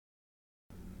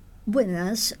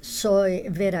Buenas, soy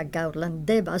Vera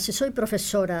Gowlland-Debbas y soy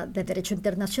profesora de Derecho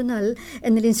Internacional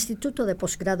en el Instituto de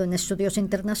Posgrado en Estudios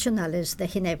Internacionales de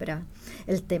Ginebra.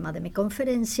 El tema de mi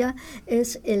conferencia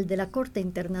es el de la Corte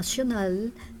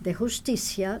Internacional de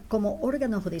Justicia como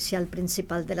órgano judicial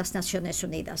principal de las Naciones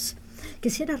Unidas.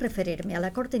 Quisiera referirme a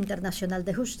la Corte Internacional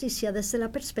de Justicia desde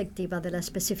la perspectiva de la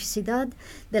especificidad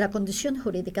de la condición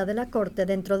jurídica de la Corte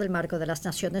dentro del marco de las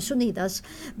Naciones Unidas,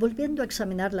 volviendo a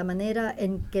examinar la manera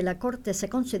en que la Corte se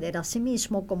considera a sí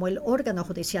mismo como el órgano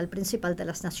judicial principal de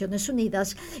las Naciones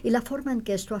Unidas y la forma en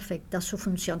que esto afecta su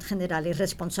función general y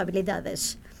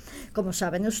responsabilidades. Como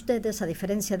saben ustedes, a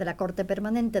diferencia de la Corte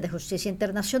Permanente de Justicia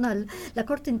Internacional, la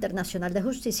Corte Internacional de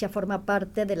Justicia forma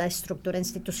parte de la estructura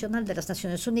institucional de las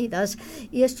Naciones Unidas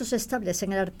y esto se establece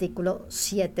en el artículo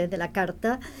 7 de la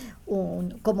Carta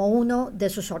como uno de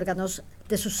sus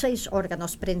 6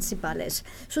 órganos principales.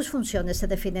 Sus funciones se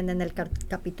definen en el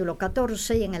capítulo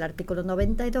 14 y en el artículo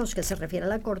 92, que se refiere a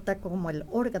la Corte como el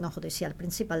órgano judicial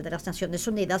principal de las Naciones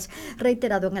Unidas,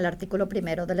 reiterado en el artículo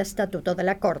 1 del Estatuto de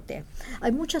la Corte.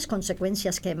 Hay muchas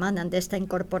consecuencias que emanan de esta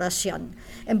incorporación.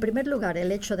 En primer lugar,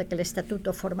 el hecho de que el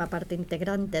Estatuto forma parte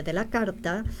integrante de la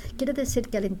Carta quiere decir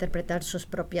que al interpretar sus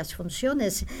propias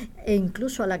funciones e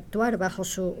incluso al actuar bajo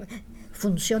su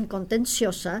función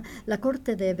contenciosa, la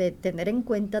Corte debe tener en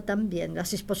cuenta también las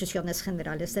disposiciones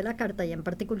generales de la Carta y en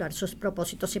particular sus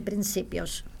propósitos y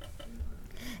principios.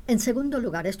 En segundo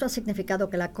lugar, esto ha significado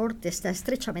que la Corte está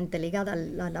estrechamente ligada a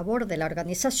la labor de la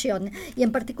organización y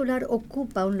en particular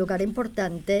ocupa un lugar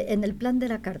importante en el plan de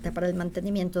la Carta para el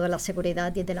mantenimiento de la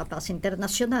seguridad y de la paz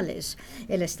internacionales.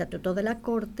 El Estatuto de la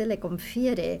Corte le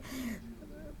confiere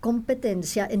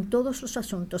competencia en todos los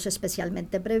asuntos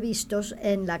especialmente previstos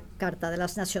en la Carta de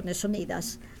las Naciones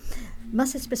Unidas.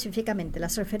 Más específicamente,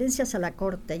 las referencias a la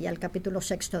Corte y al capítulo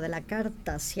 6 de la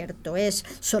Carta, cierto es,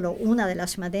 solo una de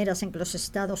las maneras en que los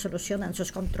Estados solucionan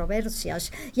sus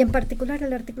controversias, y en particular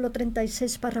el artículo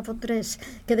 36, párrafo 3,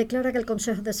 que declara que el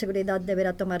Consejo de Seguridad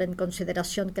deberá tomar en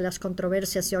consideración que las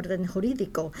controversias de orden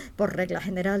jurídico, por regla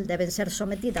general, deben ser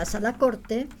sometidas a la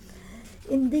Corte,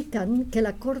 indican que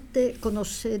la Corte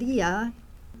conocería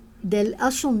del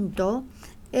asunto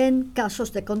en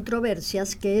casos de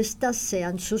controversias que éstas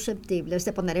sean susceptibles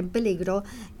de poner en peligro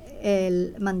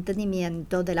el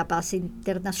mantenimiento de la paz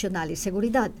internacional y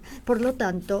seguridad. Por lo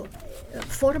tanto,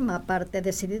 forma parte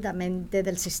decididamente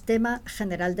del sistema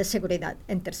general de seguridad.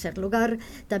 En tercer lugar,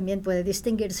 también puede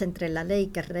distinguirse entre la ley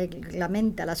que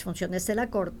reglamenta las funciones de la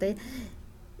Corte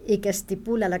y que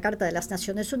estipula la Carta de las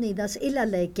Naciones Unidas y la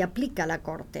ley que aplica a la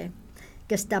Corte,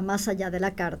 que está más allá de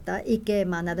la Carta y que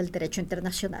emana del derecho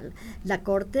internacional. La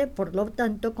Corte, por lo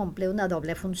tanto, cumple una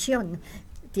doble función.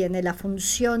 Tiene la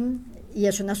función y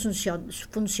es una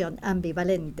función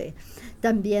ambivalente.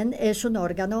 También es un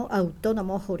órgano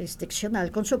autónomo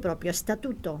jurisdiccional con su propio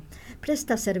estatuto.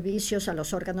 Presta servicios a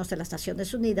los órganos de las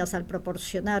Naciones Unidas al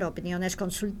proporcionar opiniones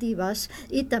consultivas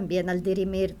y también al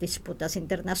dirimir disputas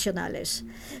internacionales.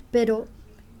 Pero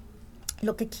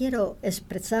lo que quiero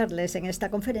expresarles en esta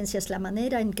conferencia es la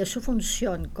manera en que su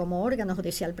función como órgano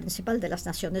judicial principal de las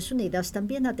Naciones Unidas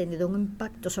también ha tenido un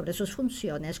impacto sobre sus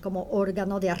funciones como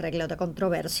órgano de arreglo de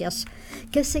controversias.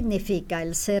 ¿Qué significa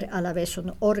el ser a la vez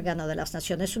un órgano de las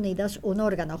Naciones Unidas, un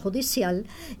órgano judicial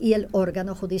y el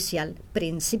órgano judicial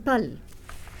principal?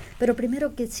 Pero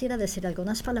primero quisiera decir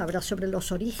algunas palabras sobre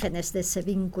los orígenes de ese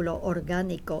vínculo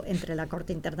orgánico entre la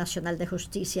Corte Internacional de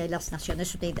Justicia y las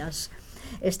Naciones Unidas.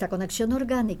 Esta conexión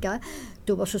orgánica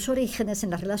tuvo sus orígenes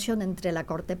en la relación entre la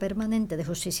Corte Permanente de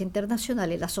Justicia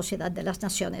Internacional y la Sociedad de las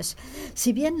Naciones.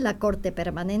 Si bien la Corte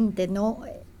Permanente no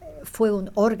fue un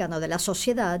órgano de la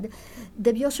sociedad,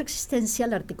 debió su existencia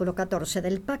al artículo 14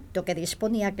 del pacto, que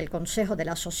disponía que el Consejo de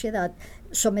la Sociedad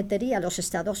sometería a los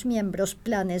Estados miembros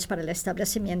planes para el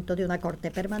establecimiento de una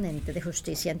Corte Permanente de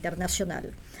Justicia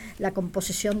Internacional. La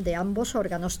composición de ambos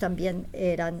órganos también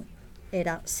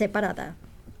era separada.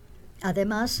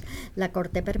 Además, la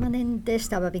Corte Permanente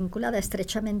estaba vinculada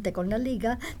estrechamente con la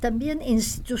Liga, también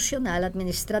institucional,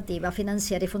 administrativa,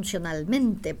 financiera y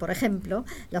funcionalmente. Por ejemplo,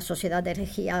 la sociedad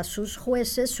elegía a sus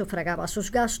jueces, sufragaba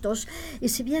sus gastos, y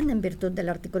si bien en virtud del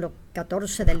artículo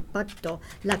 14 del pacto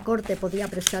la Corte podía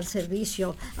prestar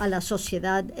servicio a la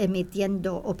sociedad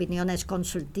emitiendo opiniones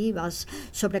consultivas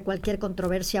sobre cualquier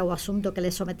controversia o asunto que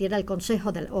le sometiera el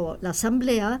Consejo o la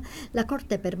Asamblea, la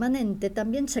Corte Permanente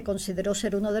también se consideró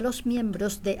ser uno de los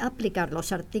miembros de aplicar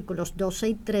los artículos 12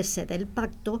 y 13 del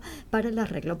Pacto para el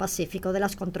arreglo pacífico de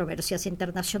las controversias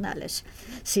internacionales.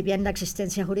 Si bien la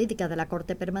existencia jurídica de la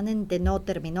Corte Permanente no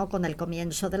terminó con el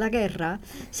comienzo de la guerra,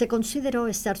 se consideró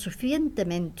estar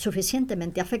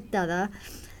suficientemente afectada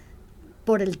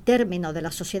por el término de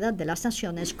la Sociedad de las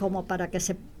Naciones como para que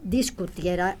se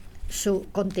discutiera su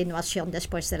continuación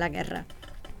después de la guerra.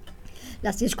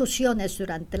 Las discusiones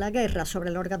durante la guerra sobre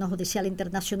el órgano judicial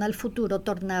internacional futuro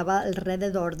tornaba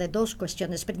alrededor de dos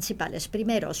cuestiones principales.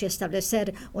 Primero, si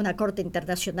establecer una corte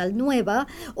internacional nueva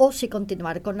o si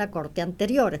continuar con la corte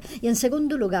anterior. Y en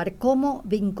segundo lugar, cómo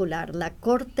vincular la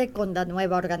corte con la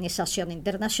nueva organización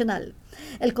internacional.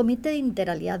 El Comité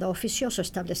Interaliado Oficioso,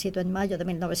 establecido en mayo de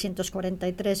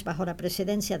 1943 bajo la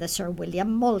presidencia de Sir William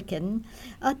Molken,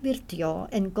 advirtió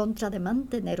en contra de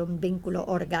mantener un vínculo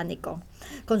orgánico,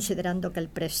 considerando que el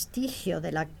prestigio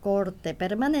de la Corte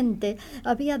Permanente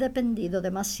había dependido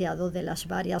demasiado de las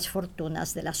varias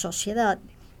fortunas de la sociedad.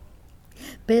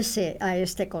 Pese a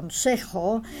este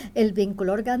consejo, el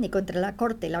vínculo orgánico entre la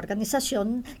Corte y la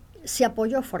organización se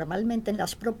apoyó formalmente en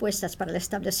las propuestas para el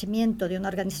establecimiento de una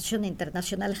organización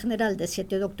internacional general de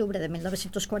 7 de octubre de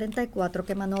 1944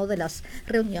 que emanó de las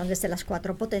reuniones de las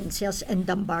 4 potencias en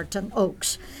Dumbarton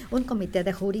Oaks. Un comité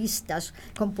de juristas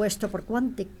compuesto por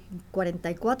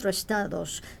 44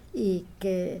 estados y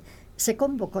que se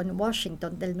convocó en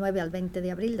Washington del 9 al 20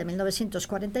 de abril de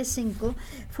 1945,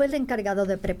 fue el encargado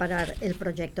de preparar el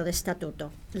proyecto de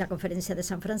estatuto. La Conferencia de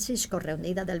San Francisco,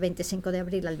 reunida del 25 de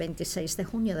abril al 26 de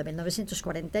junio de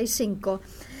 1945,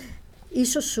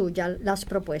 hizo suya las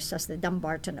propuestas de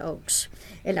Dumbarton Oaks.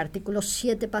 El artículo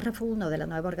 7, párrafo 1 de la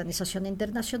nueva organización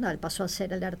internacional pasó a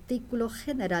ser el artículo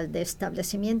general de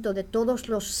establecimiento de todos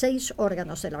los 6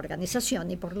 órganos de la organización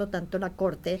y por lo tanto la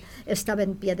Corte estaba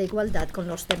en pie de igualdad con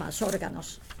los demás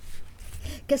órganos.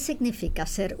 ¿Qué significa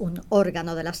ser un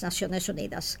órgano de las Naciones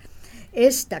Unidas?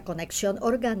 Esta conexión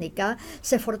orgánica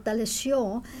se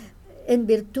fortaleció en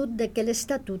virtud de que el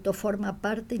estatuto forma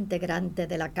parte integrante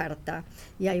de la Carta,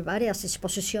 y hay varias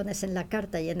disposiciones en la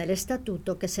Carta y en el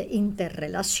estatuto que se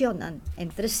interrelacionan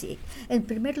entre sí. En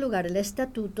primer lugar, el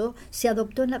estatuto se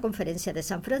adoptó en la Conferencia de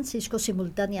San Francisco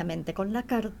simultáneamente con la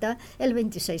Carta el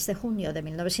 26 de junio de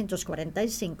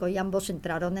 1945 y ambos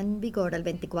entraron en vigor el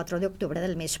 24 de octubre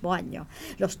del mismo año.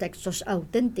 Los textos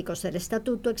auténticos del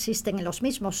estatuto existen en los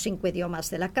mismos 5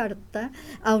 idiomas de la Carta,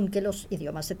 aunque los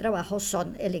idiomas de trabajo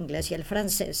son el inglés y el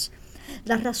francés.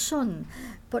 La razón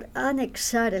por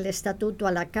anexar el estatuto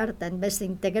a la Carta en vez de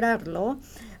integrarlo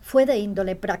fue de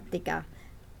índole práctica,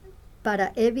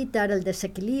 para evitar el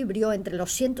desequilibrio entre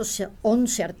los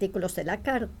 111 artículos de la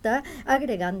Carta,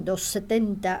 agregando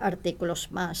 70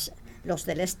 artículos más, los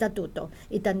del estatuto,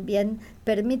 y también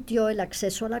permitió el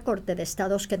acceso a la Corte de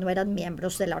estados que no eran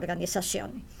miembros de la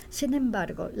organización. Sin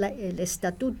embargo, el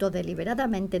estatuto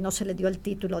deliberadamente no se le dio el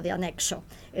título de anexo.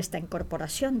 Esta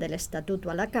incorporación del estatuto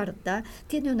a la Carta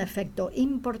tiene un efecto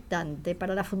importante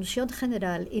para la función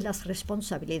general y las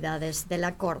responsabilidades de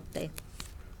la Corte.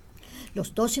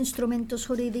 Los dos instrumentos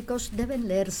jurídicos deben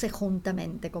leerse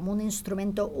juntamente como un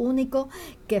instrumento único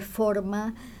que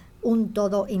forma un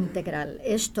todo integral.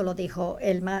 Esto lo dijo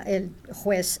el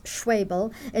juez Schwebel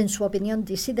en su opinión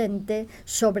disidente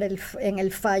en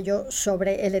el fallo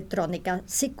sobre electrónica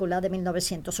Sícula de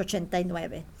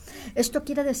 1989. Esto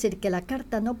quiere decir que la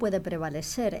Carta no puede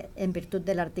prevalecer en virtud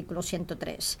del artículo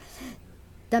 103.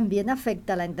 También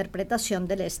afecta la interpretación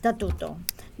del estatuto.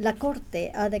 La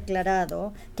Corte ha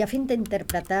declarado que a fin de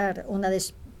interpretar una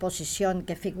disposición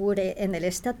que figure en el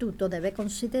estatuto debe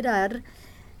considerarlo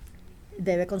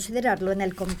en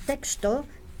el contexto,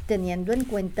 teniendo en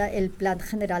cuenta el plan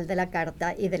general de la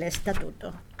Carta y del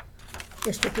Estatuto.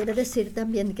 Esto quiere decir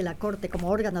también que la Corte, como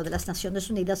órgano de las Naciones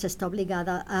Unidas, está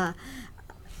obligada a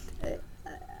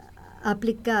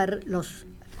aplicar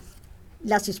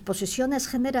las disposiciones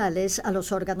generales a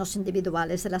los órganos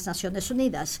individuales de las Naciones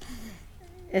Unidas,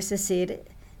 es decir,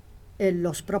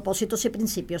 los propósitos y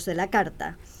principios de la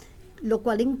Carta, lo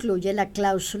cual incluye la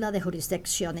cláusula de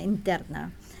jurisdicción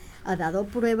interna. Ha dado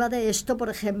prueba de esto, por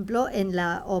ejemplo, en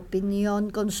la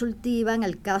opinión consultiva en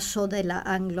el caso de la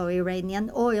Anglo-Iranian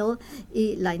Oil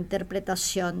y la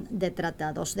interpretación de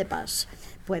tratados de paz.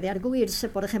 Puede arguirse,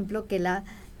 por ejemplo, que la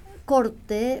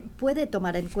Corte puede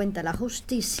tomar en cuenta la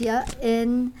justicia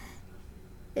en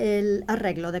el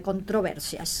arreglo de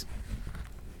controversias.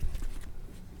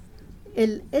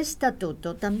 El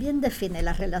Estatuto también define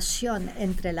la relación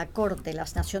entre la Corte y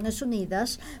las Naciones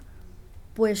Unidas,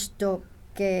 puesto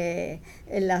que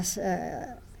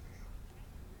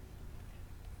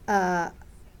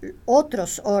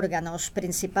otros órganos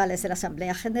principales de la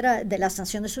Asamblea General de las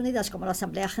Naciones Unidas, como la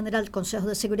Asamblea General, Consejo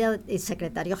de Seguridad y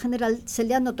Secretario General, se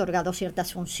le han otorgado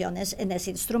ciertas funciones en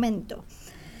ese instrumento.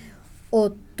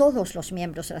 o todos los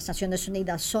miembros de las Naciones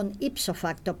Unidas son ipso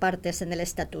facto partes en el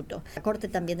estatuto. La Corte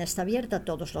también está abierta a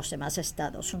todos los demás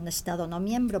estados. Un estado no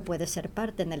miembro puede ser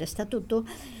parte en el estatuto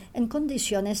en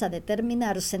condiciones a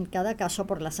determinarse en cada caso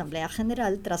por la Asamblea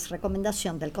General tras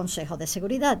recomendación del Consejo de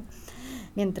Seguridad.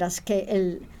 Mientras que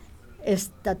el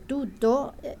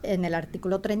estatuto en el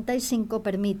artículo 35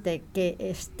 permite que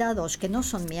estados que no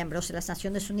son miembros de las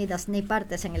Naciones Unidas ni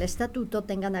partes en el estatuto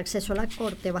tengan acceso a la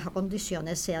Corte bajo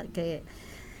condiciones que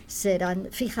serán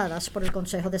fijadas por el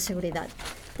Consejo de Seguridad.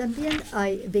 También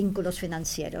hay vínculos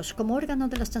financieros. Como órgano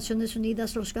de las Naciones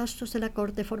Unidas, los gastos de la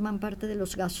Corte forman parte de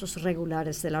los gastos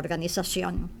regulares de la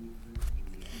organización.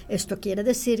 Esto quiere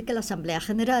decir que la Asamblea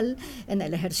General, en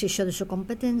el ejercicio de su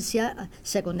competencia,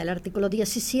 según el artículo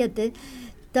 17,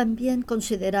 también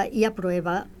considera y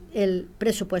aprueba el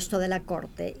presupuesto de la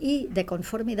Corte y, de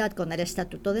conformidad con el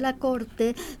Estatuto de la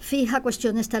Corte, fija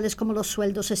cuestiones tales como los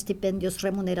sueldos, estipendios,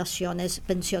 remuneraciones,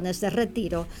 pensiones de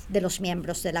retiro de los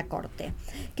miembros de la Corte.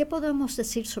 ¿Qué podemos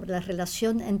decir sobre la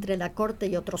relación entre la Corte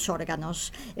y otros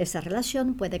órganos? Esa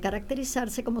relación puede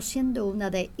caracterizarse como siendo una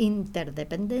de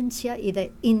interdependencia y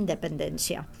de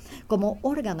independencia. Como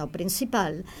órgano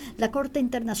principal, la Corte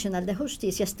Internacional de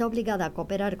Justicia está obligada a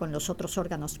cooperar con los otros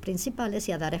órganos principales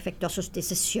y a dar efecto a sus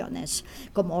decisiones.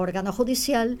 Como órgano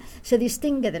judicial, se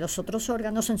distingue de los otros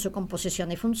órganos en su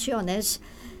composición y funciones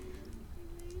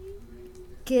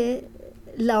que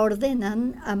la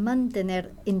ordenan a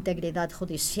mantener integridad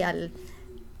judicial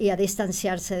y a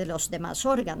distanciarse de los demás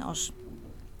órganos.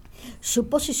 Su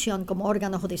posición como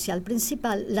órgano judicial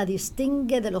principal la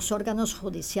distingue de los órganos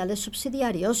judiciales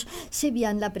subsidiarios, si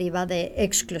bien la priva de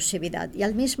exclusividad, y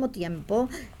al mismo tiempo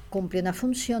cumple una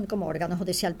función como órgano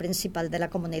judicial principal de la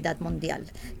comunidad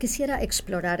mundial. Quisiera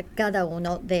explorar cada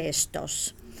uno de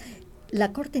estos.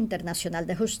 La Corte Internacional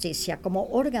de Justicia, como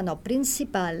órgano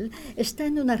principal, está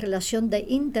en una relación de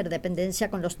interdependencia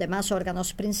con los demás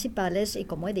órganos principales y,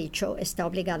 como he dicho, está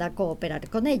obligada a cooperar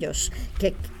con ellos.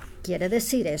 ¿Qué quiere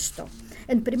decir esto?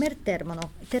 En primer término,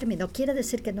 quiere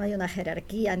decir que no hay una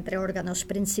jerarquía entre órganos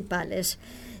principales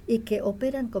y que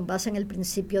operan con base en el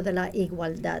principio de la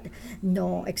igualdad.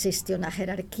 No existe una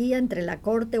jerarquía entre la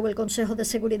Corte o el Consejo de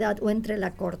Seguridad o entre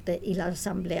la Corte y la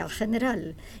Asamblea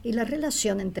General, y la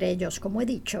relación entre ellos, como he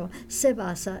dicho, se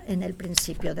basa en el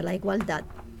principio de la igualdad.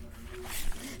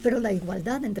 Pero la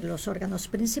igualdad entre los órganos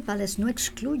principales no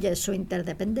excluye su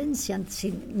interdependencia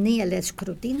ni el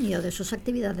escrutinio de sus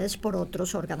actividades por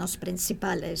otros órganos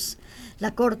principales.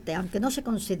 La Corte, aunque no se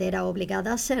considera obligada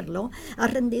a hacerlo, ha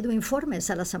rendido informes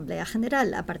a la Asamblea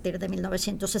General a partir de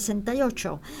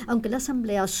 1968, aunque la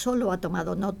Asamblea solo ha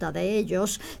tomado nota de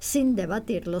ellos sin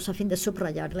debatirlos a fin de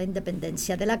subrayar la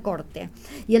independencia de la Corte.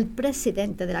 Y el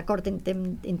presidente de la Corte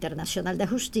Internacional de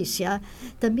Justicia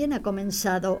también ha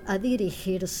comenzado a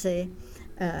dirigirse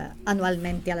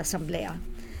anualmente a la Asamblea.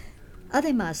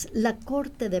 Además, la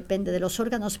Corte depende de los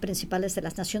órganos principales de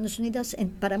las Naciones Unidas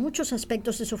para muchos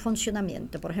aspectos de su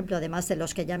funcionamiento. Por ejemplo, además de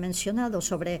los que ya he mencionado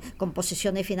sobre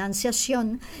composición y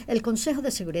financiación, el Consejo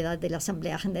de Seguridad de la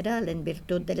Asamblea General, en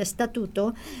virtud del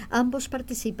Estatuto, ambos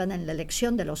participan en la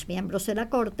elección de los miembros de la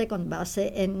Corte con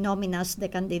base en nóminas de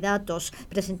candidatos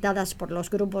presentadas por los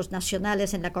grupos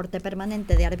nacionales en la Corte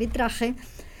Permanente de Arbitraje.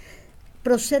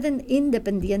 Proceden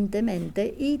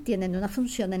independientemente y tienen una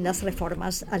función en las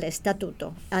reformas al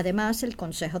Estatuto. Además, el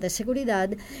Consejo de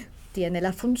Seguridad tiene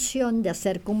la función de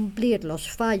hacer cumplir los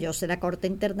fallos de la Corte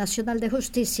Internacional de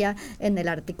Justicia en el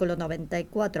artículo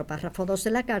 94, párrafo 2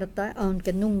 de la Carta,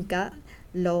 aunque nunca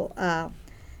lo ha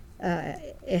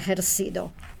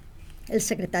ejercido. El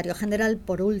secretario general,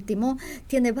 por último,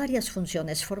 tiene varias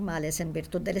funciones formales en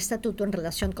virtud del estatuto en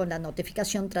relación con la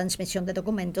notificación, transmisión de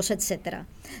documentos, etc.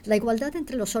 La igualdad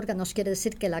entre los órganos quiere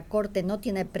decir que la Corte no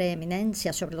tiene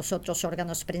preeminencia sobre los otros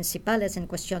órganos principales en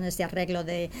cuestiones de arreglo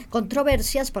de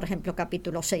controversias, por ejemplo,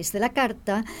 capítulo 6 de la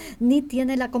Carta, ni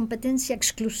tiene la competencia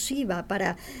exclusiva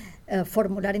para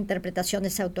formular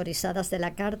interpretaciones autorizadas de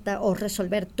la Carta o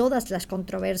resolver todas las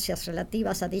controversias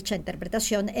relativas a dicha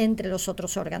interpretación entre los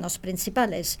otros órganos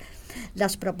principales.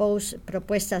 Las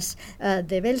propuestas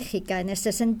de Bélgica en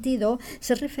este sentido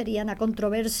se referían a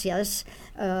controversias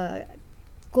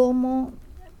como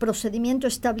procedimiento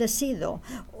establecido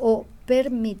o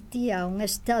permitía a un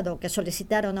Estado que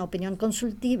solicitara una opinión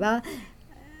consultiva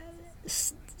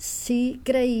si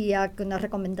creía que una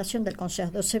recomendación del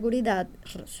Consejo de Seguridad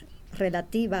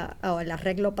relativa al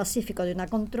arreglo pacífico de una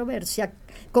controversia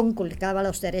conculcaba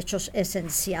los derechos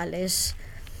esenciales,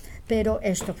 pero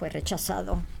esto fue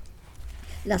rechazado.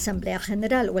 La Asamblea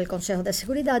General o el Consejo de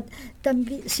Seguridad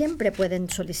también siempre pueden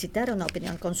solicitar una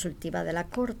opinión consultiva de la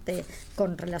Corte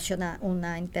con relación a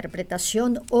una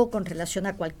interpretación o con relación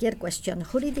a cualquier cuestión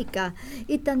jurídica,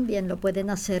 y también lo pueden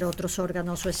hacer otros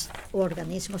órganos o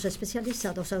organismos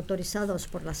especializados autorizados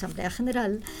por la Asamblea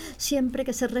General, siempre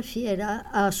que se refiera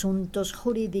a asuntos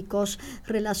jurídicos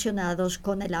relacionados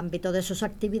con el ámbito de sus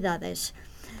actividades.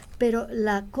 Pero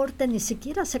la Corte ni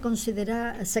siquiera se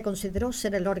consideró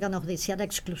ser el órgano judicial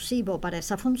exclusivo para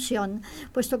esa función,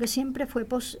 puesto que siempre fue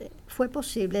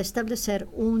posible establecer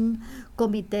un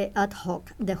comité ad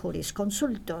hoc de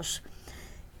jurisconsultos.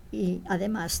 Y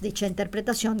además, dicha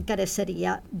interpretación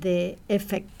carecería de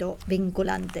efecto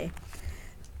vinculante.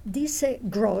 Dice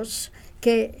Gross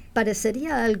que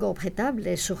parecería algo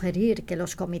objetable sugerir que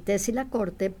los comités y la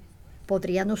Corte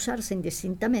podrían usarse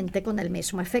indistintamente con el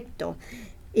mismo efecto.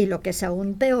 Y lo que es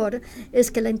aún peor es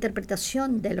que la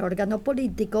interpretación del órgano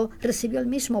político recibió el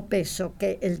mismo peso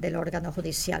que el del órgano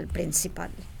judicial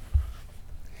principal.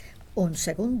 Un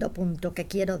segundo punto que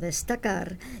quiero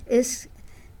destacar es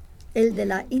el de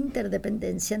la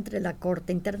interdependencia entre la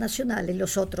Corte Internacional y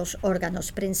los otros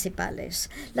órganos principales.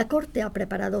 La Corte ha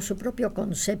preparado su propio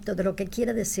concepto de lo que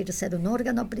quiere decir ser un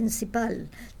órgano principal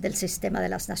del sistema de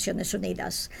las Naciones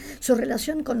Unidas. Su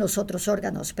relación con los otros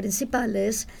órganos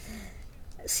principales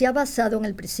se ha basado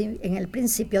en el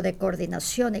principio de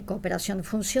coordinación y cooperación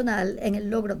funcional en el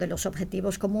logro de los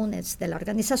objetivos comunes de la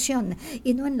organización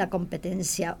y no en la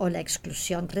competencia o la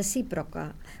exclusión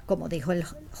recíproca, como dijo el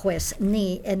juez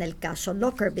Nee en el caso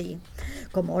Lockerbie.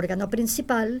 Como órgano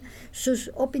principal, sus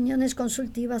opiniones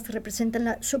consultivas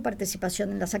representan su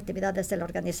participación en las actividades de la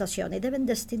organización y deben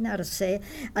destinarse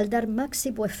al dar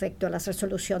máximo efecto a las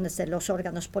resoluciones de los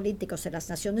órganos políticos de las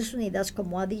Naciones Unidas,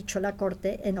 como ha dicho la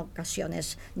Corte en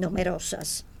ocasiones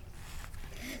numerosas.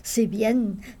 Si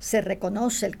bien se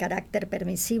reconoce el carácter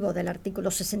permisivo del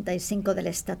artículo 65 del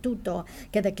Estatuto,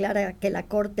 que declara que la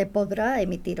Corte podrá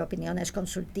emitir opiniones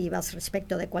consultivas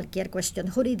respecto de cualquier cuestión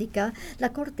jurídica,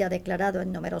 la Corte ha declarado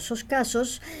en numerosos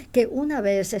casos que una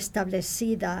vez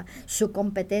establecida su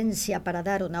competencia para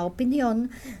dar una opinión,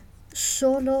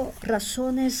 solo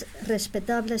razones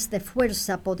respetables de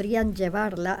fuerza podrían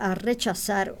llevarla a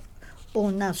rechazar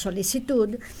una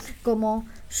solicitud, como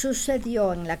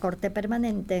sucedió en la Corte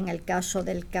Permanente en el caso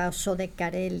de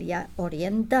Karelia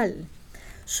Oriental.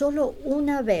 Solo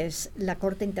una vez la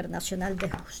Corte Internacional de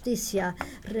Justicia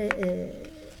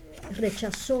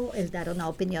rechazó el dar una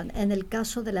opinión en el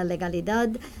caso de la legalidad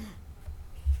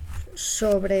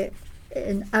sobre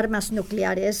armas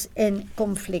nucleares en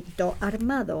conflicto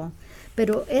armado.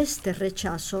 Pero este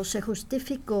rechazo se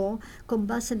justificó con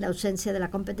base en la ausencia de la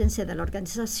competencia de la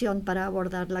organización para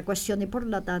abordar la cuestión y, por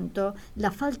lo tanto, la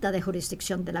falta de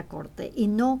jurisdicción de la Corte, y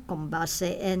no con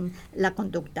base en la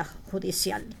conducta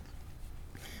judicial.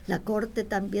 La Corte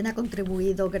también ha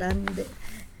contribuido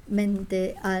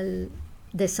grandemente al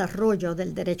desarrollo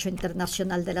del derecho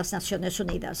internacional de las Naciones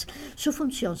Unidas. Su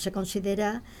función se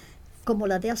considera como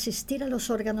la de asistir a los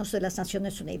órganos de las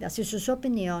Naciones Unidas, y sus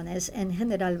opiniones en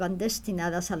general van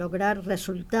destinadas a lograr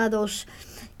resultados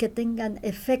que den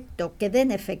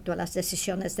efecto a las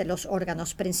decisiones de los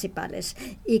órganos principales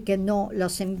y que no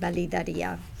los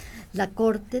invalidaría. La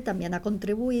Corte también ha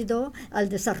contribuido al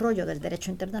desarrollo del derecho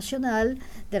internacional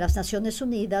de las Naciones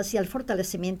Unidas y al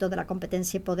fortalecimiento de la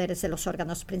competencia y poderes de los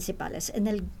órganos principales. En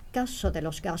el caso de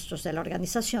los gastos de la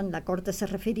organización, la Corte se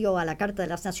refirió a la Carta de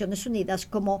las Naciones Unidas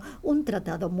como un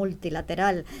tratado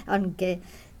multilateral, aunque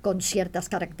con ciertas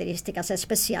características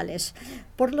especiales.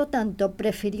 Por lo tanto,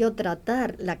 prefirió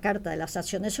tratar la Carta de las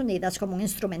Naciones Unidas como un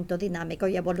instrumento dinámico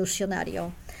y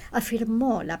evolucionario.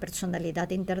 Afirmó la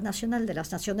personalidad internacional de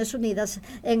las Naciones Unidas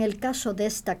en el caso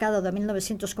destacado de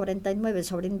 1949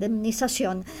 sobre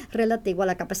indemnización relativo a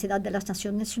la capacidad de las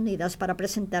Naciones Unidas para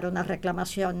presentar una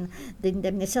reclamación de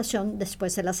indemnización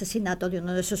después del asesinato de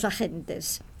uno de sus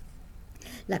agentes.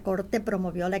 La Corte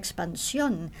promovió la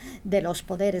expansión de los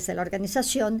poderes de la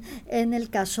organización en el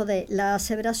caso de la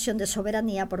aseveración de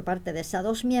soberanía por parte de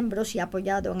Estados miembros y ha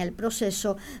apoyado en el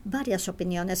proceso varias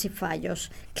opiniones y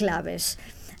fallos claves.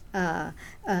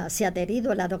 Se ha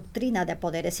adherido a la doctrina de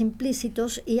poderes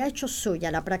implícitos y ha hecho suya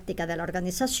la práctica de la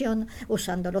organización,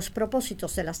 usando los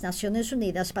propósitos de las Naciones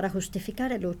Unidas para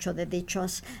justificar el uso de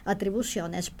dichas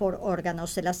atribuciones por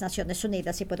órganos de las Naciones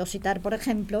Unidas. Y puedo citar, por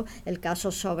ejemplo, el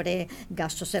caso sobre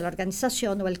gastos de la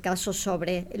organización o el caso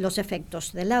sobre los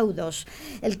efectos de laudos.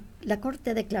 La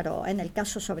Corte declaró en el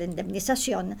caso sobre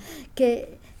indemnización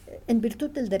que, en virtud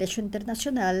del derecho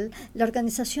internacional, la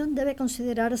organización debe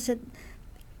considerarse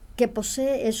que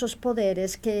posee esos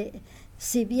poderes que,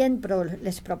 si bien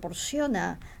les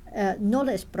proporciona no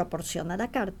les proporciona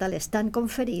la Carta, le están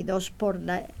conferidos por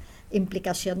la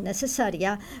implicación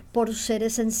necesaria por ser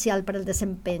esencial para el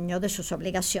desempeño de sus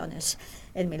obligaciones.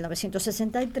 En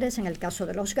 1963, en el caso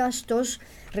de los gastos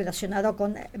relacionado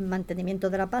con el mantenimiento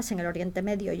de la paz en el Oriente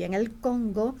Medio y en el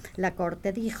Congo, la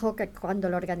Corte dijo que cuando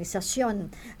la organización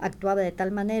actuaba de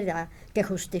tal manera que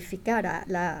justificara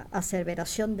la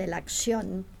aseveración de la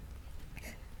acción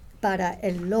para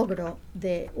el logro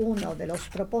de uno de los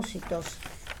propósitos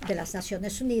de las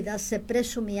Naciones Unidas, se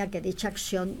presumía que dicha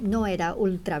acción no era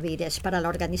ultra vires para la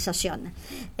organización.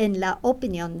 En la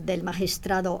opinión del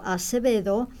magistrado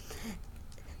Acevedo,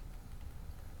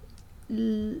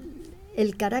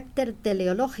 el carácter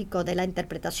teleológico de la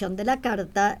interpretación de la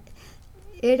Carta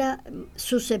era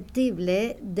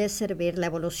susceptible de servir la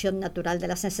evolución natural de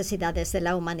las necesidades de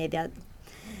la humanidad.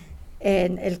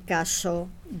 En el caso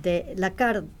de la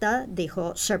Carta,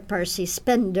 dijo Sir Percy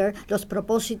Spender, los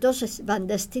propósitos van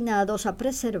destinados a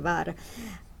preservar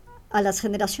a las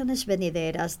generaciones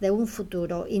venideras de un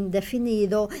futuro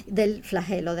indefinido del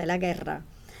flagelo de la guerra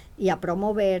y a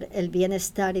promover el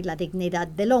bienestar y la dignidad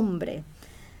del hombre.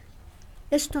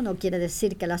 Esto no quiere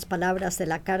decir que las palabras de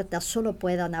la Carta solo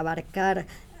puedan abarcar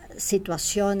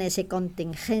situaciones y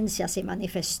contingencias y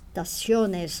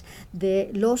manifestaciones de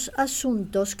los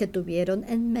asuntos que tuvieron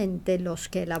en mente los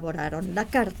que elaboraron la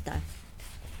Carta.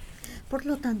 Por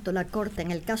lo tanto, la Corte,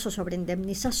 en el caso sobre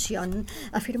indemnización,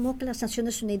 afirmó que las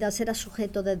Naciones Unidas era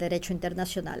sujeto de derecho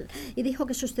internacional y dijo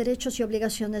que sus derechos y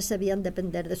obligaciones debían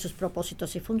depender de sus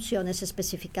propósitos y funciones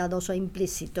especificados o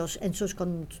implícitos en sus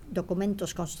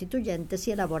documentos constituyentes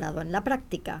y elaborado en la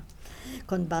práctica.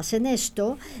 Con base en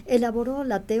esto, elaboró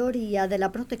la teoría de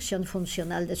la protección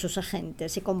funcional de sus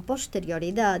agentes y con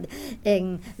posterioridad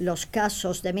en los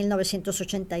casos de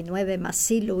 1989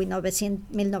 Masilu y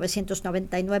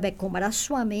 1999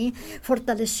 Kumaraswamy,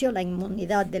 fortaleció la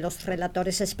inmunidad de los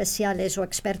relatores especiales o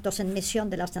expertos en misión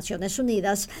de las Naciones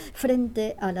Unidas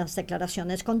frente a las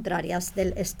declaraciones contrarias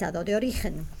del Estado de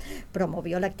origen.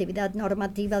 Promovió la actividad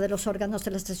normativa de los órganos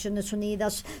de las Naciones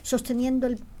Unidas, sosteniendo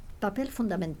el papel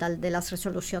fundamental de las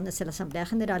resoluciones de la Asamblea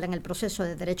General en el proceso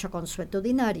de derecho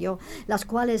consuetudinario, las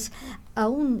cuales,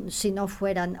 aun si no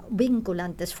fueran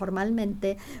vinculantes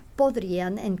formalmente,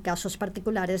 podrían, en casos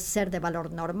particulares, ser de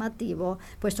valor normativo,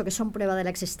 puesto que son prueba de la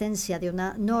existencia de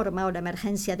una norma o la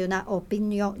emergencia de una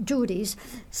opinio juris,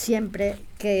 siempre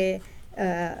que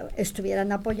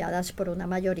estuvieran apoyadas por una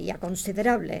mayoría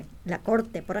considerable. La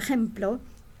Corte, por ejemplo,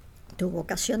 tuvo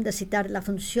ocasión de citar la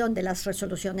función de las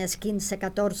resoluciones 15,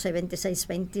 14, 26,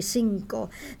 25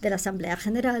 de la Asamblea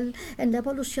General en la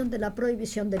evolución de la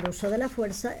prohibición del uso de la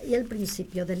fuerza y el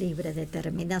principio de libre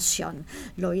determinación.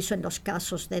 Lo hizo en los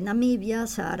casos de Namibia,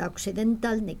 Sahara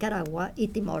Occidental, Nicaragua y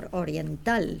Timor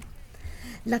Oriental.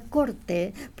 La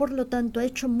Corte, por lo tanto, ha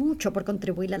hecho mucho por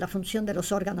contribuir a la función de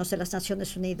los órganos de las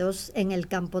Naciones Unidas en el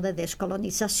campo de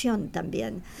descolonización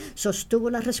también. Sostuvo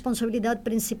la responsabilidad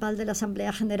principal de la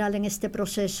Asamblea General en este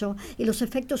proceso y los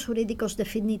efectos jurídicos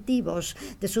definitivos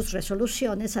de sus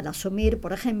resoluciones al asumir,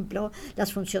 por ejemplo,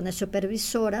 las funciones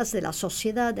supervisoras de la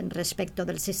sociedad en respecto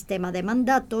del sistema de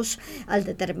mandatos, al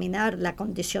determinar la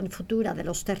condición futura de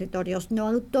los territorios no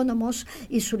autónomos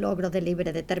y su logro de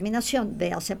libre determinación.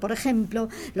 Véase, por ejemplo,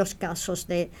 los casos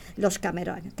de los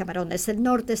Camarones del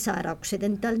Norte, Sahara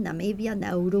Occidental, Namibia,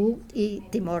 Nauru y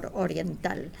Timor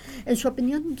Oriental. En su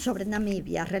opinión sobre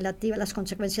Namibia, relativa a las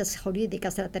consecuencias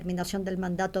jurídicas de la terminación del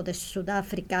mandato de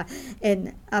Sudáfrica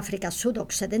en África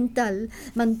Sudoccidental,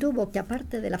 mantuvo que,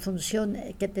 aparte de la función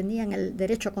que tenían el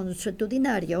derecho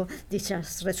consuetudinario,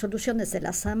 dichas resoluciones de la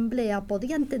Asamblea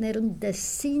podían tener un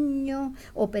designio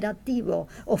operativo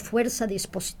o fuerza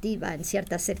dispositiva en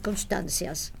ciertas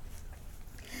circunstancias.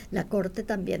 La Corte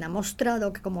también ha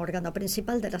mostrado que como órgano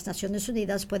principal de las Naciones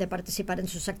Unidas puede participar en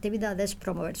sus actividades,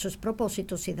 promover sus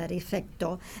propósitos y dar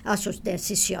efecto a sus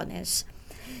decisiones.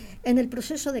 En el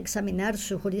proceso de examinar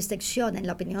su jurisdicción en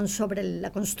la opinión sobre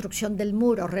la construcción del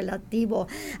muro relativo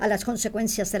a las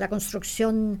consecuencias de la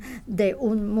construcción de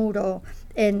un muro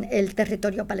en el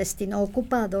territorio palestino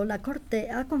ocupado, la Corte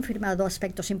ha confirmado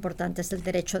aspectos importantes del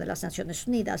derecho de las Naciones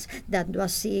Unidas, dando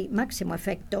así máximo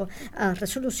efecto a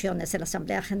resoluciones de la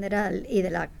Asamblea General y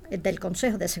del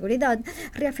Consejo de Seguridad,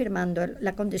 reafirmando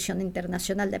la condición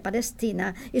internacional de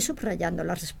Palestina y subrayando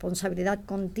la responsabilidad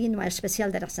continua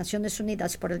especial de las Naciones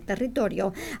Unidas por el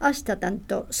territorio hasta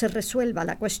tanto se resuelva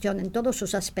la cuestión en todos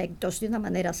sus aspectos de una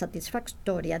manera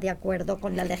satisfactoria de acuerdo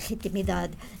con la legitimidad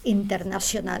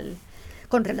internacional.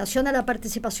 Con relación a la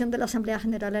participación de la Asamblea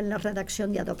General en la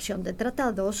redacción y adopción de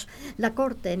tratados, la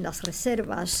Corte, en las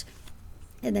reservas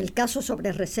En el caso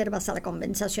sobre reservas a la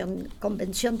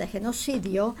Convención de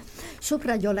Genocidio,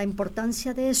 subrayó la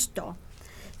importancia de esto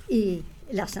y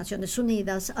las Naciones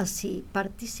Unidas así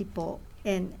participó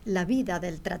en la vida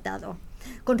del tratado.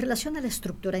 Con relación a la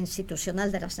estructura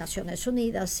institucional de las Naciones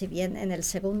Unidas, si bien en el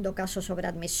segundo caso sobre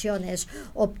admisiones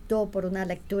optó por una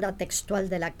lectura textual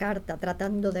de la Carta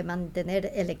tratando de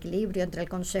mantener el equilibrio entre el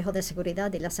Consejo de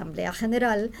Seguridad y la Asamblea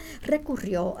General,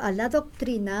 recurrió a la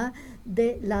doctrina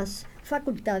de las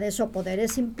facultades o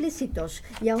poderes implícitos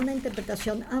y a una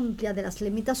interpretación amplia de las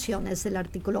limitaciones del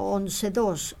artículo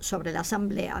 11.2 sobre la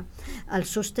Asamblea, al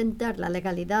sustentar la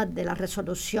legalidad de la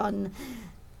resolución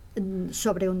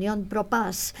sobre Unión Pro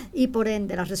Paz y por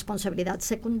ende la responsabilidad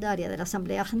secundaria de la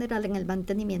Asamblea General en el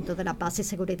mantenimiento de la paz y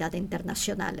seguridad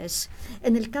internacionales.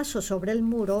 En el caso sobre el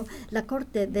muro, la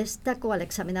Corte destacó al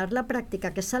examinar la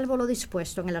práctica que, salvo lo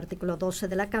dispuesto en el artículo 12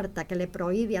 de la Carta, que le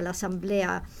prohíbe a la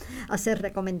Asamblea hacer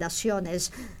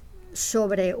recomendaciones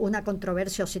sobre una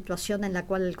controversia o situación en la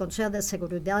cual el Consejo de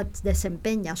Seguridad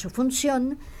desempeña su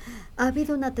función, ha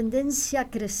habido una tendencia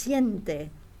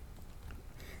creciente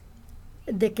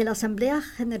de que la Asamblea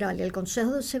General y el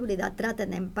Consejo de Seguridad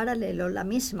traten en paralelo la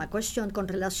misma cuestión con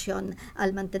relación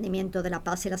al mantenimiento de la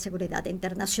paz y la seguridad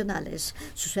internacionales.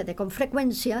 Sucede con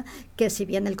frecuencia que, si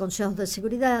bien el Consejo de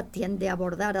Seguridad tiende a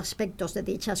abordar aspectos de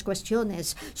dichas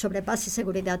cuestiones sobre paz y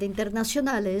seguridad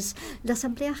internacionales, la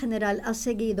Asamblea General ha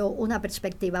seguido una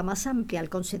perspectiva más amplia al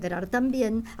considerar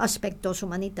también aspectos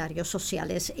humanitarios,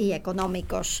 sociales y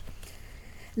económicos.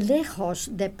 Lejos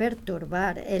de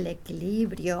perturbar el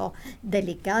equilibrio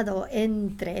delicado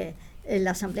entre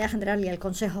la Asamblea General y el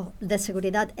Consejo de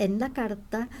Seguridad en la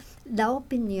Carta, la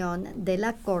opinión de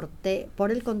la Corte,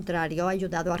 por el contrario, ha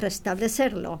ayudado a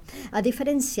restablecerlo. A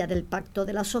diferencia del Pacto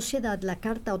de la Sociedad, la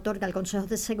Carta otorga al Consejo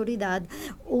de Seguridad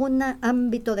un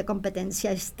ámbito de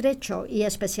competencia estrecho y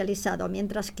especializado,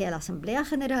 mientras que la Asamblea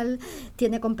General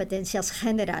tiene competencias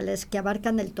generales que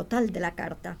abarcan el total de la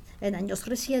Carta. En años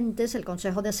recientes, el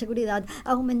Consejo de Seguridad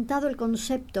ha aumentado el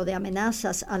concepto de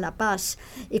amenazas a la paz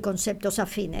y conceptos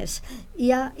afines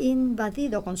y ha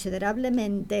invadido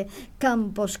considerablemente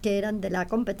campos que eran de la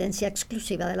competencia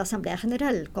exclusiva de la Asamblea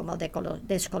General, como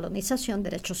descolonización,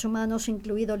 derechos humanos,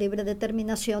 incluido libre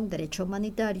determinación, derecho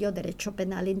humanitario, derecho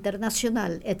penal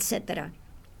internacional, etc.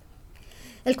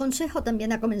 El Consejo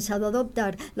también ha comenzado a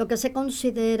adoptar lo que se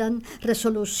consideran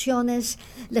resoluciones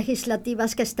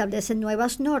legislativas que establecen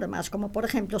nuevas normas, como por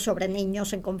ejemplo sobre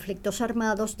niños en conflictos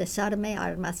armados, desarme,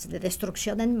 armas de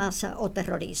destrucción en masa o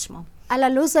terrorismo. A la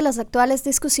luz de las actuales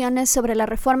discusiones sobre la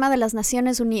reforma de las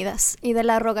Naciones Unidas y de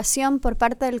la arrogación por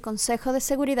parte del Consejo de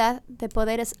Seguridad de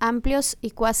poderes amplios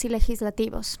y cuasi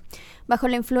legislativos, bajo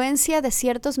la influencia de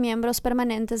ciertos miembros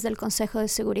permanentes del Consejo de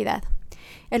Seguridad,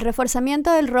 el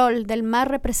reforzamiento del rol del más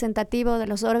representativo de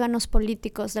los órganos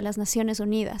políticos de las Naciones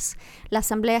Unidas, la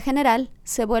Asamblea General,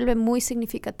 se vuelve muy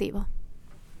significativo.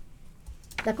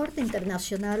 La Corte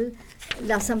Internacional,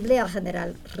 la Asamblea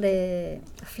General,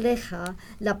 refleja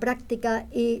la práctica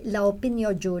y la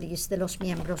opinión juris de los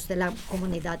miembros de la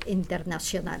comunidad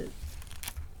internacional.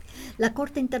 La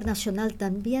Corte Internacional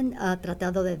también ha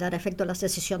tratado de dar efecto a las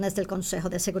decisiones del Consejo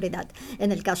de Seguridad.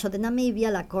 En el caso de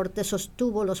Namibia, la Corte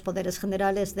sostuvo los poderes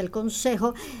generales del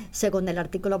Consejo, según el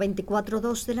artículo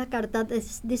 24.2 de la Carta,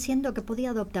 diciendo que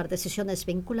podía adoptar decisiones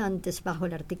vinculantes bajo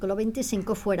el artículo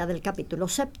 25 fuera del capítulo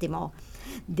 7.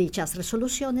 Dichas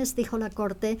resoluciones, dijo la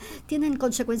Corte, tienen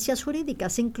consecuencias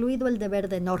jurídicas, incluido el deber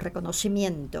de no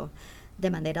reconocimiento. De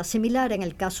manera similar, en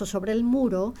el caso sobre el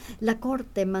muro, la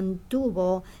Corte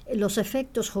mantuvo los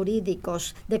efectos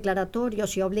jurídicos,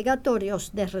 declaratorios y obligatorios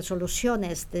de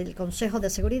resoluciones del Consejo de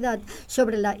Seguridad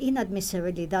sobre la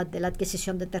inadmisibilidad de la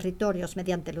adquisición de territorios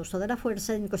mediante el uso de la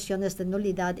fuerza en cuestiones de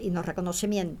nulidad y no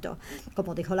reconocimiento.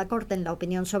 Como dijo la Corte en la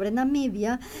opinión sobre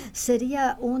Namibia,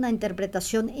 sería una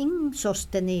interpretación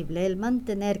insostenible el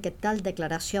mantener que tal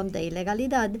declaración de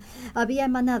ilegalidad había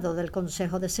emanado del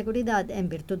Consejo de Seguridad en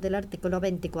virtud del artículo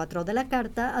 24 de la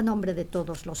Carta a nombre de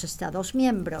todos los Estados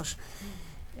miembros.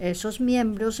 Esos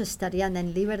miembros estarían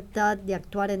en libertad de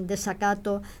actuar en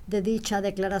desacato de dicha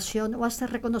declaración o hasta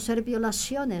reconocer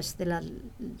violaciones de la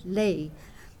ley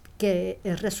que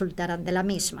resultaran de la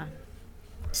misma.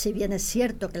 Si bien es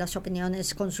cierto que las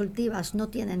opiniones consultivas no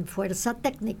tienen fuerza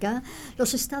técnica,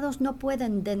 los Estados no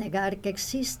pueden denegar que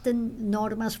existen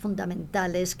normas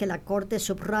fundamentales que la Corte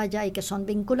subraya y que son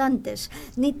vinculantes,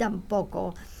 ni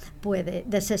tampoco puede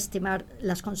desestimar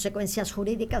las consecuencias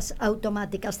jurídicas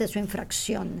automáticas de su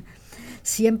infracción.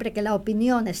 Siempre que la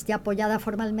opinión esté apoyada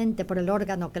formalmente por el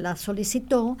órgano que la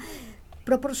solicitó,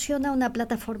 proporciona una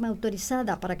plataforma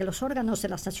autorizada para que los órganos de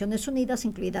las Naciones Unidas,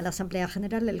 incluida la Asamblea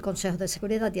General, el Consejo de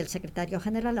Seguridad y el Secretario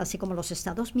General, así como los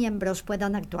Estados miembros,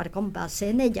 puedan actuar con base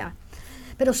en ella.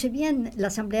 Pero si bien la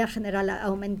Asamblea General ha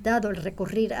aumentado el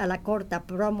recurrir a la Corte,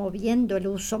 promoviendo el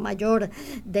uso mayor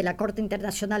de la Corte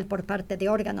Internacional por parte de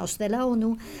órganos de la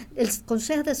ONU, el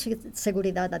Consejo de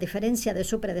Seguridad, a diferencia de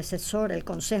su predecesor, el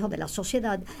Consejo de la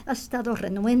Sociedad, ha estado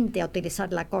renuente a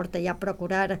utilizar la Corte y a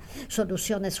procurar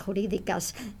soluciones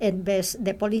jurídicas en vez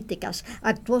de políticas.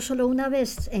 Actuó solo una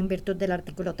vez en virtud del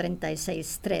artículo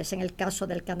 36.3 en el caso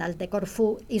del Canal de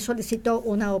Corfú y solicitó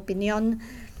una opinión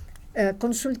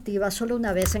consultiva solo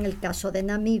una vez en el caso de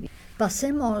Namibia.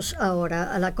 Pasemos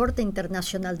ahora a la Corte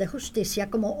Internacional de Justicia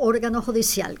como órgano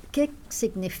judicial. ¿Qué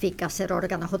significa ser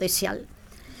órgano judicial?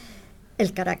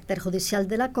 El carácter judicial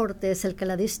de la Corte es el que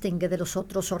la distingue de los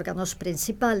otros órganos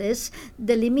principales,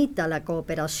 delimita la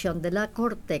cooperación de la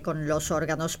Corte con los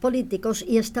órganos políticos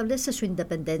y establece su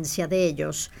independencia de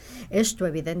ellos. Esto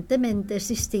evidentemente es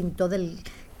distinto del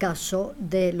caso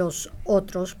de los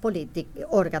otros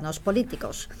órganos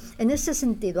políticos. En ese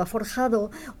sentido, ha forjado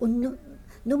un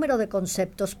número de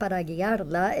conceptos para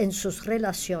guiarla en sus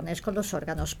relaciones con los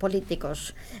órganos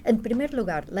políticos. En primer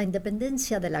lugar, la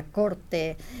independencia de la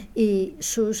Corte y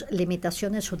sus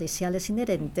limitaciones judiciales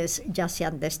inherentes ya se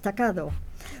han destacado.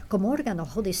 Como órgano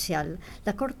judicial,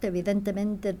 la Corte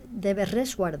evidentemente debe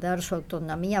resguardar su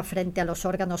autonomía frente a los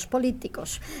órganos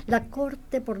políticos. La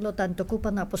Corte, por lo tanto, ocupa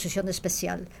una posición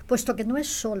especial, puesto que no es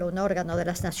solo un órgano de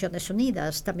las Naciones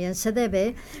Unidas, también se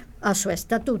debe a su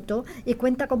estatuto y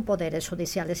cuenta con poderes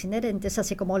judiciales inherentes,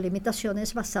 así como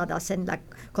limitaciones basadas en la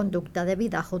conducta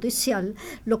debida judicial,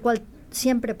 lo cual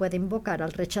siempre puede invocar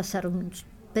al rechazar un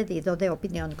pedido de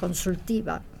opinión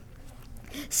consultiva.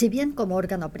 Si bien como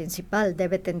órgano principal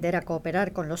debe tender a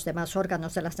cooperar con los demás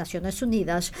órganos de las Naciones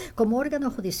Unidas, como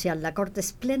órgano judicial la Corte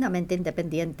es plenamente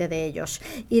independiente de ellos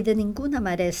y de ninguna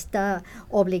manera está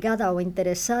obligada o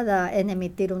interesada en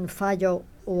emitir un fallo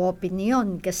u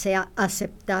opinión que sea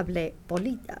aceptable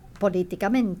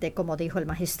políticamente, como dijo el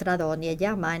magistrado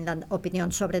Onyeyama en la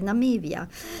opinión sobre Namibia.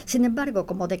 Sin embargo,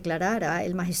 como declarara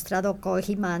el magistrado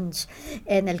Kohimans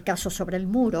en el caso sobre el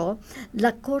muro,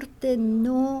 la Corte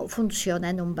no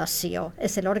funciona en un vacío.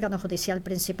 Es el órgano judicial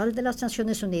principal de las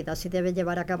Naciones Unidas y debe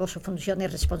llevar a cabo su función y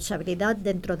responsabilidad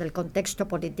dentro del contexto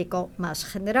político más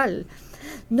general.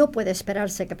 No puede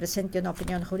esperarse que presente una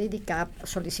opinión jurídica a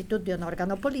solicitud de un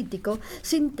órgano político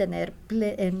sin tener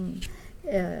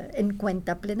en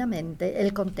cuenta plenamente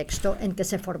el contexto en que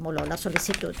se formuló la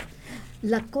solicitud.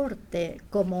 La Corte,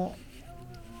 como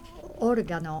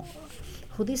órgano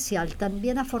judicial,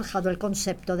 también ha forjado el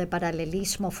concepto de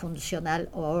paralelismo funcional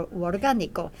u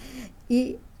orgánico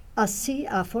y así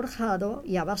ha forjado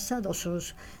y ha basado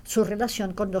su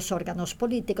relación con los órganos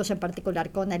políticos, en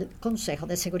particular con el Consejo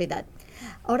de Seguridad.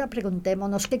 Ahora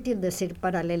preguntémonos qué quiere decir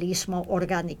paralelismo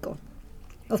orgánico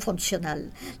o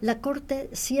funcional. La Corte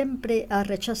siempre ha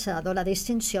rechazado la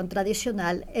distinción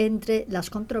tradicional entre las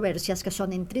controversias que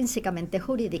son intrínsecamente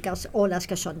jurídicas o las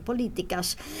que son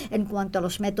políticas en cuanto a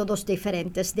los métodos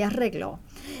diferentes de arreglo.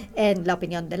 En la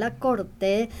opinión de la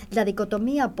Corte, la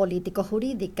dicotomía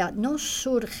político-jurídica no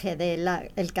surge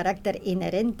del carácter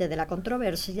inherente de la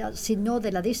controversia, sino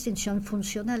de la distinción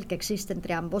funcional que existe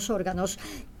entre ambos órganos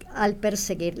al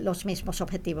perseguir los mismos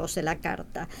objetivos de la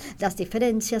Carta. Las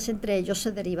diferencias entre ellos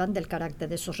se derivan del carácter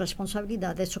de sus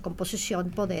responsabilidades, su composición,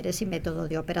 poderes y método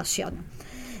de operación.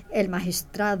 El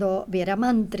magistrado Vera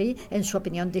Mantri, en su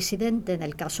opinión disidente en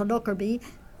el caso Lockerbie,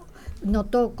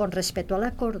 notó con respecto a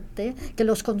la Corte que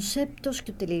los conceptos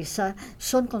que utiliza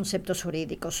son conceptos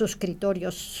jurídicos. Sus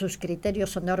criterios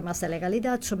son normas de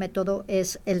legalidad, su método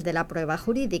es el de la prueba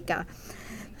jurídica.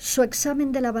 Su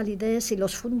examen de la validez y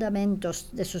los fundamentos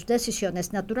de sus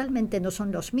decisiones naturalmente no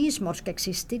son los mismos que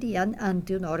existirían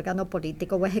ante un órgano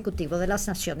político o ejecutivo de las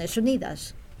Naciones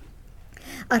Unidas.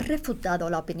 Ha refutado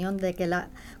la opinión de que la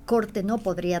Corte no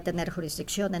podría tener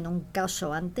jurisdicción en un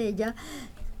caso ante ella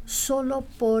solo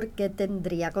porque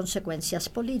tendría consecuencias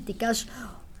políticas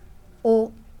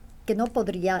o que no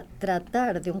podría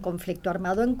tratar de un conflicto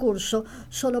armado en curso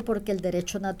solo porque el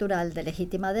derecho natural de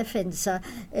legítima defensa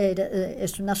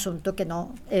es un asunto que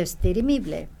no es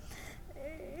dirimible.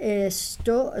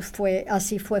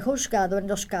 Así fue juzgado en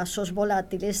los casos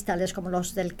volátiles tales como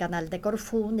los del Canal de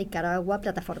Corfú, Nicaragua,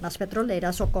 plataformas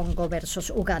petroleras o Congo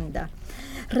versus Uganda.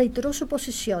 Reiteró su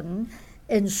posición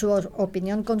en su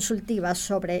opinión consultiva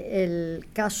sobre el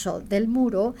caso del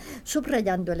muro,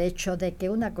 subrayando el hecho de que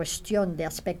una cuestión de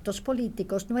aspectos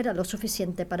políticos no era lo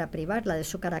suficiente para privarla de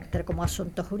su carácter como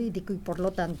asunto jurídico y, por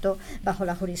lo tanto, bajo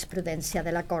la jurisprudencia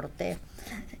de la Corte.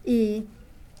 Y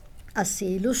Así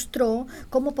ilustró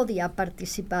cómo podía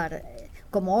participar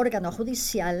como órgano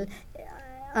judicial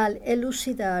al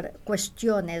elucidar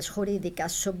cuestiones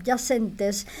jurídicas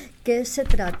subyacentes que se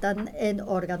tratan en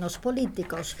órganos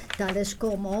políticos, tales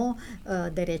como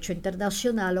derecho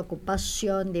internacional,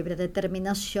 ocupación, libre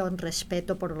determinación,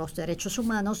 respeto por los derechos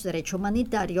humanos, derecho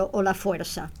humanitario o la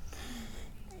fuerza.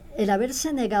 El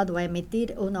haberse negado a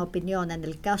emitir una opinión en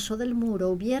el caso del muro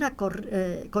hubiera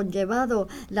conllevado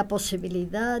la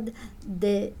posibilidad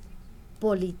de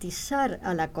politizar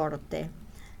a la Corte.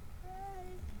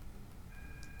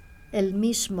 El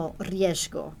mismo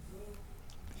riesgo.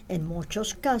 En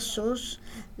muchos casos,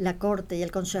 la Corte y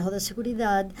el Consejo de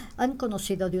Seguridad han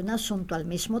conocido de un asunto al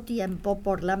mismo tiempo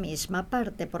por la misma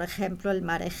parte, por ejemplo, el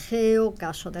mar Egeo,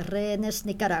 caso de rehenes,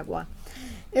 Nicaragua.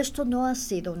 Esto no ha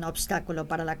sido un obstáculo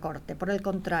para la Corte, por el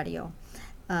contrario,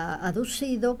 ha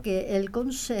aducido que el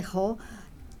Consejo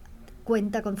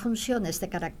cuenta con funciones de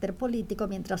carácter político,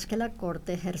 mientras que la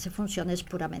Corte ejerce funciones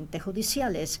puramente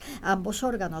judiciales. Ambos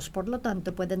órganos, por lo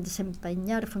tanto, pueden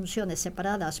desempeñar funciones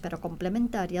separadas pero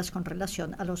complementarias con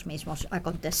relación a los mismos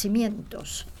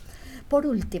acontecimientos. Por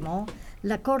último,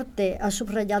 la Corte ha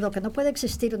subrayado que no puede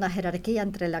existir una jerarquía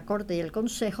entre la Corte y el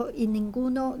Consejo y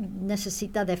ninguno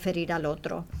necesita deferir al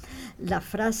otro. La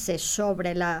frase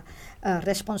sobre la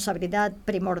responsabilidad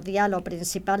primordial o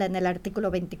principal en el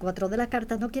artículo 24 de la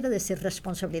Carta no quiere decir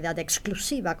responsabilidad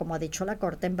exclusiva, como ha dicho la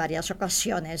Corte en varias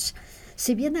ocasiones.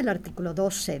 Si bien el artículo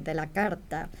 12 de la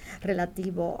Carta,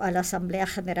 relativo a la Asamblea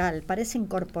General, parece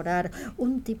incorporar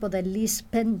un tipo de lis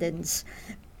pendens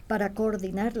para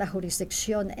coordinar la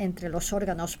jurisdicción entre los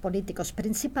órganos políticos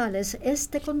principales,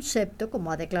 este concepto,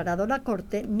 como ha declarado la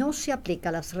Corte, no se aplica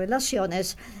a las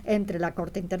relaciones entre la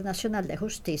Corte Internacional de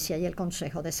Justicia y el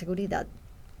Consejo de Seguridad.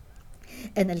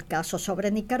 En el caso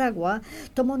sobre Nicaragua,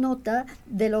 tomó nota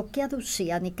de lo que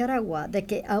aducía Nicaragua, de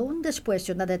que aún después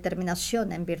de una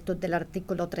determinación en virtud del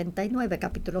artículo 39,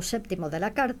 capítulo 7 de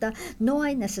la Carta, no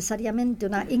hay necesariamente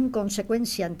una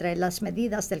inconsecuencia entre las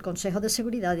medidas del Consejo de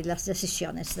Seguridad y las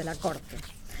decisiones de la Corte.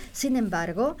 Sin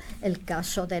embargo, el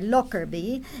caso de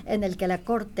Lockerbie, en el que la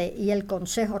Corte y el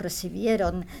Consejo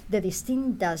recibieron de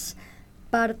distintas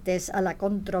partes a la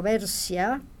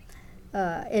controversia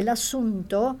el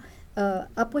asunto,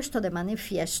 ha puesto de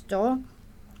manifiesto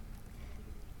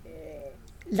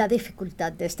la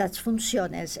dificultad de estas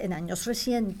funciones. En años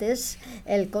recientes,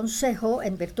 el Consejo,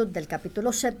 en virtud del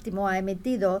capítulo 7, ha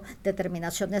emitido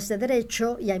determinaciones de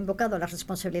derecho y ha invocado la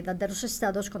responsabilidad de los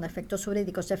Estados con efectos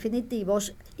jurídicos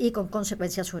definitivos y con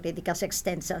consecuencias jurídicas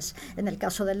extensas. En el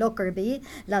caso de Lockerbie,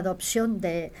 la adopción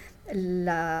de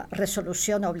la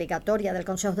resolución obligatoria del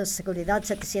Consejo de Seguridad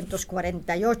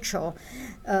 748,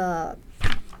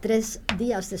 3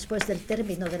 días después del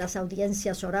término de las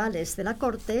audiencias orales de la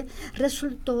Corte,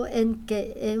 resultó en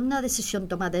que una decisión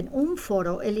tomada en un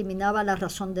foro eliminaba la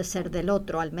razón de ser del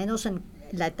otro, al menos en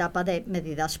la etapa de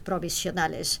medidas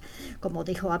provisionales. Como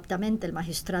dijo aptamente el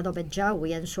magistrado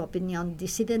Bejawi en su opinión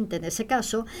disidente en ese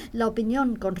caso, la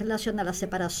opinión con relación a la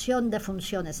separación de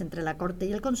funciones entre la Corte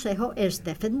y el Consejo es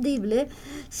defendible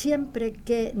siempre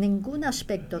que ningún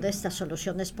aspecto de estas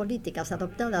soluciones políticas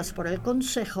adoptadas por el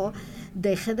Consejo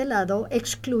deje de lado,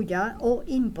 excluya o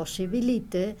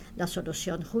imposibilite la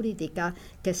solución jurídica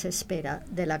que se espera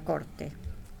de la Corte.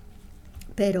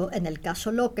 Pero en el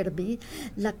caso Lockerbie,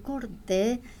 la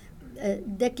Corte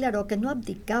declaró que no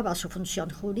abdicaba su función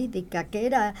jurídica, que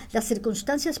eran las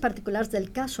circunstancias particulares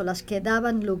del caso las que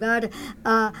daban lugar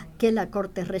a que la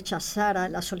Corte rechazara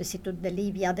la solicitud de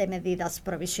Libia de medidas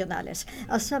provisionales,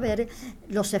 a saber,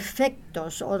 los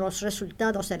efectos o los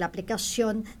resultados de la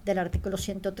aplicación del artículo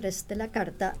 103 de la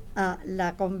Carta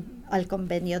al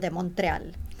Convenio de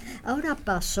Montreal. Ahora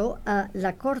paso a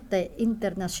la Corte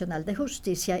Internacional de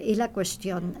Justicia y la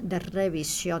cuestión de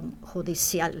revisión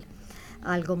judicial,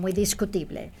 algo muy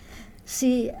discutible.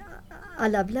 Si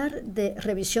al hablar de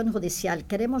revisión judicial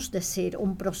queremos decir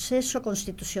un proceso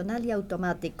constitucional y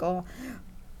automático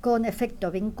con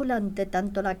efecto vinculante,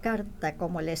 tanto la Carta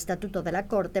como el Estatuto de la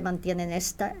Corte mantienen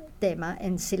este tema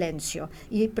en silencio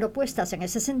y propuestas en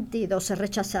ese sentido se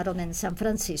rechazaron en San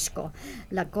Francisco.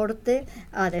 La Corte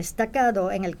ha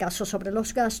destacado en el caso sobre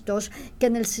los gastos que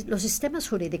en los sistemas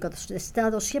jurídicos de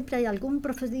Estado siempre hay algún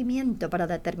procedimiento para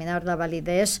determinar la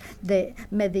validez de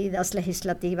medidas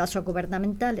legislativas o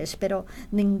gubernamentales, pero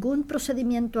ningún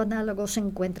procedimiento análogo se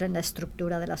encuentra en la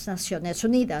estructura de las Naciones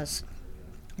Unidas.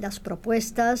 Las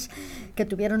propuestas que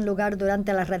tuvieron lugar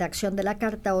durante la redacción de la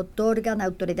Carta otorgan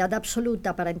autoridad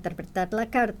absoluta para interpretar la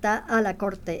Carta a la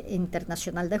Corte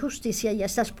Internacional de Justicia y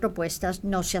estas propuestas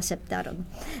no se aceptaron.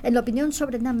 En la opinión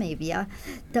sobre Namibia,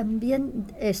 también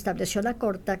estableció la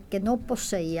Corte que no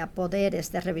poseía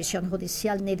poderes de revisión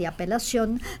judicial ni de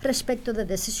apelación respecto de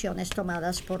decisiones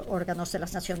tomadas por órganos de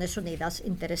las Naciones Unidas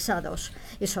interesados.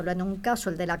 Y solo en un caso,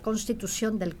 el de la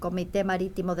constitución del Comité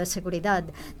Marítimo de Seguridad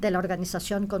de la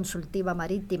Organización Consultiva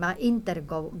Marítima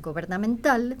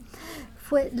Intergubernamental,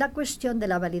 fue la cuestión de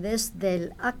la validez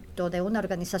del acto de una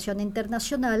organización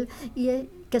internacional y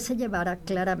que se llevara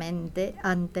claramente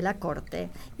ante la Corte.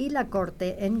 Y la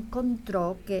Corte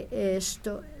encontró que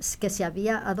que se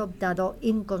había adoptado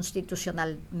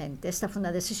inconstitucionalmente. Esta fue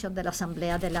una decisión de la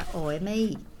Asamblea de la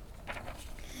OMI.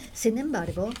 Sin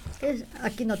embargo,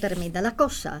 aquí no termina la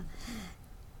cosa.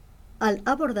 Al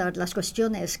abordar las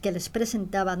cuestiones que les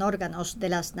presentaban órganos de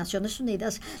las Naciones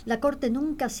Unidas, la Corte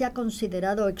nunca se ha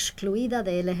considerado excluida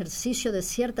del ejercicio de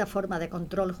cierta forma de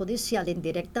control judicial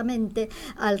indirectamente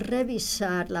al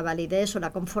revisar la validez o la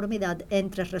conformidad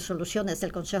entre resoluciones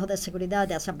del Consejo de Seguridad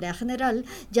de Asamblea General,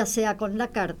 ya sea con la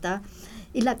Carta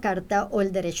o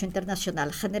el derecho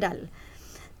internacional general.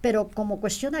 Pero como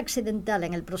cuestión accidental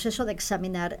en el proceso de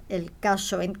examinar el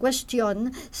caso en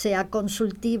cuestión, sea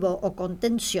consultivo o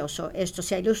contencioso, esto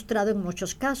se ha ilustrado en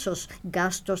muchos casos,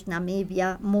 Gastos,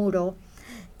 Namibia, Muro.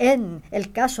 En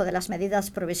el caso de las medidas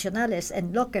provisionales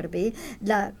en Lockerbie,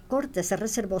 la Corte se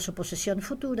reservó su posición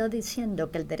futura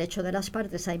diciendo que el derecho de las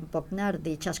partes a impugnar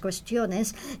dichas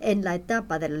cuestiones en la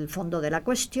etapa del fondo de la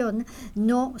cuestión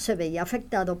no se veía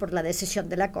afectado por la decisión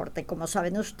de la Corte. Como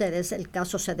saben ustedes, el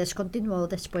caso se descontinuó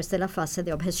después de la fase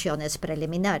de objeciones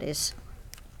preliminares.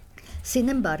 Sin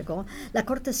embargo, la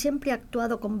Corte siempre ha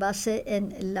actuado con base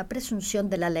en la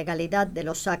presunción de la legalidad de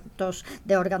los actos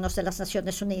de órganos de las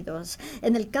Naciones Unidas.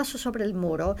 En el caso sobre el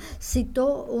muro,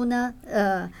 citó una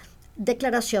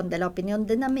declaración de la opinión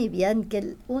de Namibia en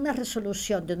que una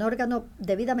resolución de un órgano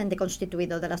debidamente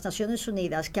constituido de las Naciones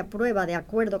Unidas que aprueba de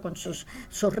acuerdo con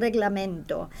su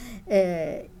reglamento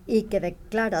y que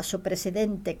declara a su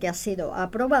presidente que ha sido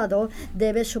aprobado,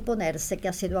 debe suponerse que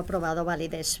ha sido aprobado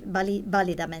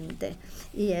válidamente.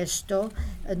 Y esto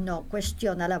no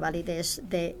cuestiona la validez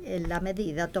de la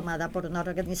medida tomada por una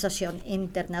organización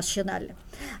internacional.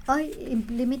 Hay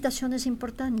limitaciones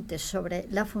importantes sobre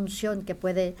la función que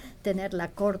puede tener la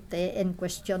Corte en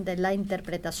cuestión de la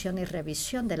interpretación y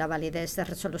revisión de la validez de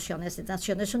resoluciones de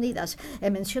Naciones Unidas. He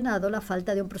mencionado la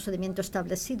falta de un procedimiento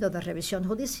establecido de revisión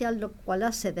judicial, lo cual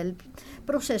hace del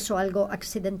proceso algo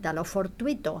accidental o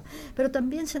fortuito, pero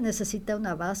también se necesita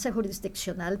una base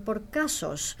jurisdiccional por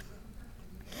casos.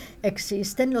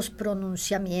 Existen los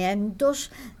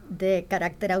pronunciamientos de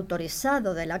carácter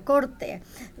autorizado de la Corte,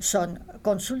 son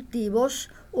consultivos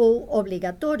u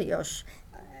obligatorios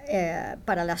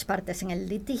para las partes en el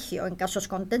litigio, en casos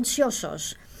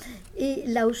contenciosos, y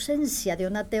la ausencia de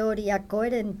una teoría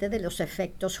coherente de los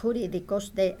efectos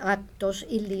jurídicos de actos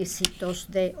ilícitos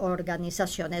de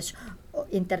organizaciones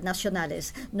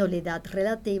internacionales, nulidad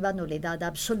relativa, nulidad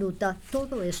absoluta,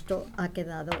 todo esto ha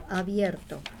quedado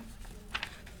abierto.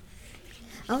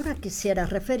 Ahora quisiera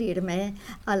referirme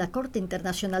a la Corte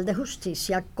Internacional de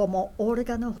Justicia como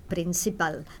órgano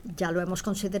principal. Ya lo hemos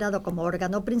considerado como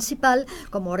órgano principal,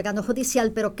 como órgano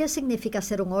judicial, pero ¿qué significa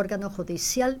ser un órgano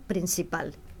judicial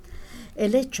principal?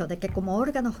 El hecho de que como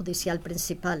órgano judicial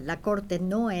principal la Corte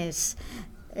no es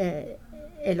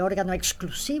el órgano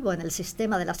exclusivo en el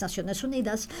sistema de las Naciones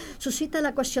Unidas, suscita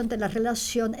la cuestión de la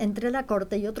relación entre la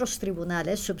Corte y otros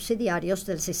tribunales subsidiarios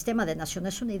del sistema de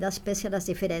Naciones Unidas, pese a las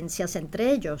diferencias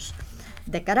entre ellos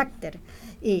de carácter.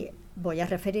 Y voy a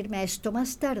referirme a esto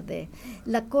más tarde.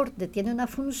 La Corte tiene una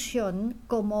función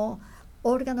como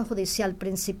órgano judicial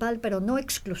principal, pero no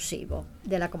exclusivo,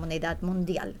 de la comunidad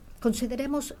mundial.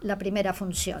 Consideremos la primera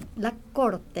función. La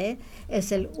Corte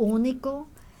es el único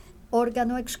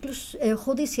órgano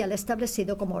judicial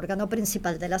establecido como órgano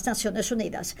principal de las Naciones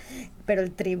Unidas. Pero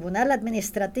el Tribunal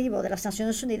Administrativo de las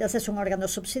Naciones Unidas es un órgano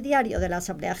subsidiario de la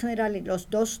Asamblea General y los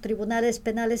dos tribunales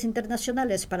penales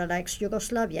internacionales para la ex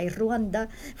Yugoslavia y Ruanda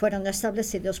fueron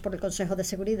establecidos por el Consejo de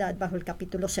Seguridad bajo el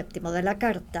capítulo 7 de la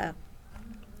Carta.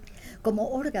 Como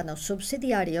órganos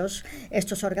subsidiarios,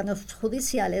 estos órganos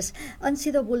judiciales han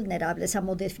sido vulnerables a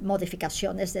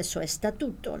modificaciones de su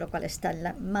estatuto, lo cual está en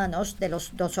las manos de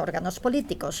los dos órganos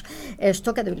políticos.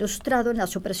 Esto quedó ilustrado en la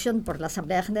supresión por la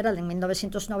Asamblea General en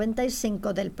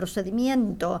 1995 del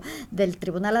procedimiento del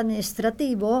Tribunal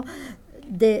Administrativo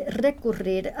de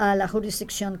recurrir a la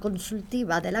jurisdicción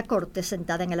consultiva de la Corte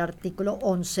sentada en el artículo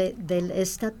 11 del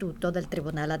Estatuto del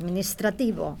Tribunal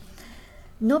Administrativo.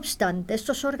 No obstante,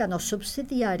 estos órganos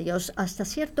subsidiarios hasta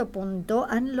cierto punto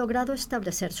han logrado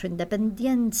establecer su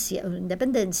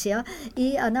independencia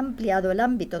y han ampliado el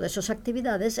ámbito de sus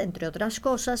actividades, entre otras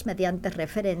cosas, mediante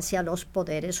referencia a los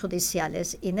poderes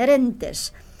judiciales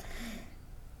inherentes.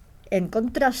 En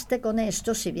contraste con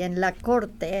esto, si bien la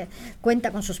Corte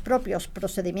cuenta con sus propios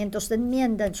procedimientos de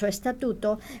enmienda en su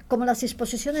estatuto, como las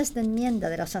disposiciones de enmienda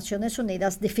de las Naciones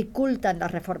Unidas dificultan la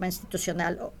reforma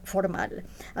institucional formal.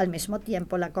 Al mismo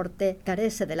tiempo, la Corte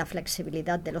carece de la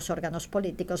flexibilidad de los órganos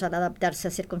políticos al adaptarse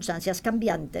a circunstancias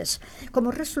cambiantes.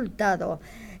 Como resultado,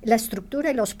 la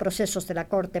estructura y los procesos de la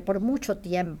Corte por mucho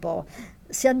tiempo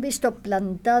se han visto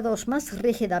plantados más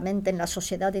rígidamente en la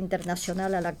sociedad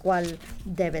internacional a la cual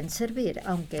deben servir,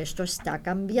 aunque esto está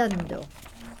cambiando.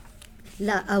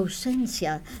 La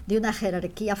ausencia de una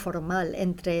jerarquía formal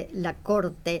entre la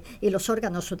Corte y los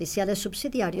órganos judiciales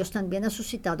subsidiarios también ha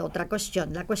suscitado otra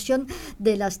cuestión, la cuestión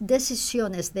de las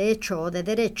decisiones de hecho o de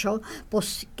derecho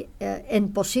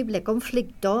en posible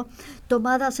conflicto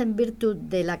tomadas en virtud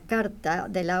de la Carta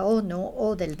de la ONU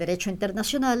o del derecho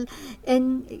internacional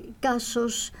en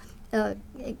casos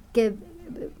que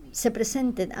se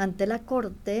presenten ante la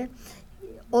Corte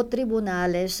o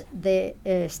tribunales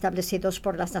establecidos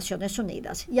por las Naciones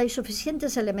Unidas. Y hay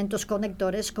suficientes elementos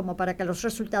conectores como para que los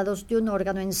resultados de un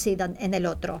órgano incidan en el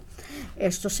otro.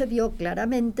 Esto se vio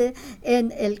claramente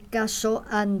en el caso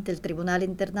ante el Tribunal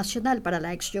Internacional para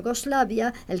la ex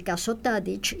Yugoslavia, el caso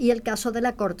Tadić y el caso de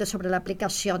la Corte sobre la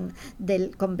aplicación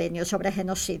del convenio sobre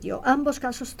genocidio. Ambos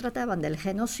casos trataban del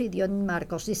genocidio en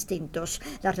marcos distintos,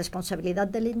 la responsabilidad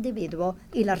del individuo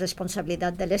y la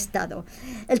responsabilidad del Estado.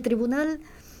 El Tribunal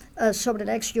sobre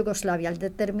la ex Yugoslavia, al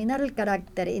determinar el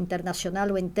carácter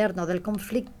internacional o interno del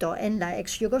conflicto en la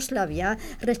ex Yugoslavia,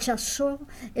 rechazó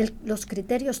los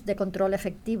criterios de control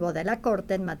efectivo de la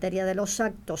Corte en materia de los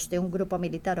actos de un grupo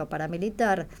militar o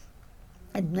paramilitar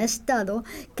en un Estado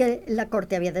que la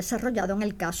Corte había desarrollado en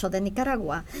el caso de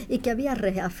Nicaragua y que había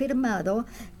reafirmado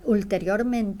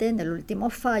ulteriormente en el último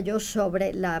fallo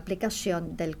sobre la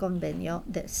aplicación del convenio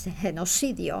de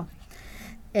genocidio.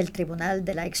 El Tribunal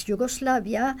de la ex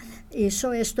Yugoslavia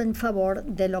hizo esto en favor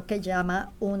de lo que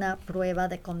llama una prueba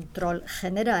de control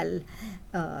general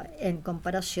en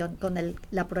comparación con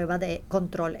la prueba de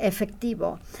control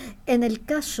efectivo. En el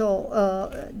caso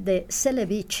de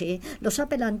Selevici, los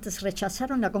apelantes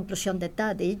rechazaron la conclusión de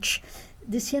Tadić,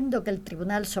 diciendo que el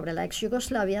Tribunal sobre la ex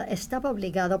Yugoslavia estaba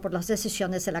obligado por las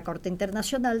decisiones de la Corte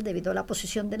Internacional debido a la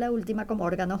posición de la última como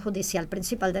órgano judicial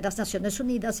principal de las Naciones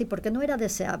Unidas y porque no era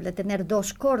deseable tener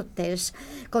dos cortes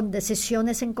con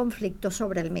decisiones en conflicto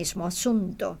sobre el mismo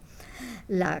asunto.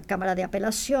 La Cámara de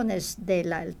Apelaciones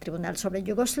del Tribunal sobre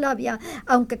Yugoslavia,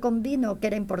 aunque convino que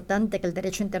era importante que el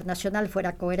derecho internacional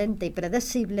fuera coherente y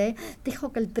predecible,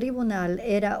 dijo que el tribunal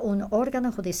era un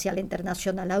órgano judicial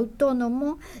internacional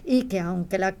autónomo y que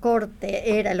aunque la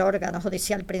Corte era el órgano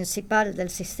judicial principal del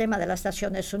sistema de las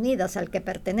Naciones Unidas al que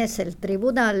pertenece el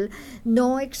tribunal,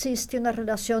 no existe una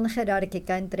relación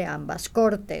jerárquica entre ambas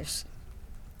cortes.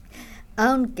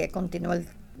 Aunque, continuó el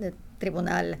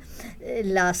tribunal,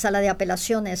 la sala de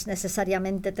apelaciones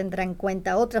necesariamente tendrá en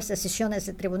cuenta otras decisiones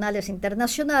de tribunales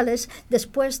internacionales,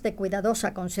 después de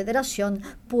cuidadosa consideración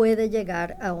puede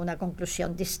llegar a una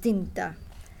conclusión distinta.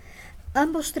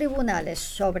 Ambos tribunales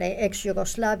sobre ex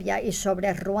Yugoslavia y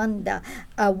sobre Ruanda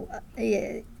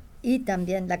y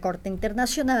también la Corte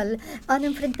Internacional han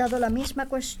enfrentado la misma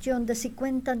cuestión de si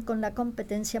cuentan con la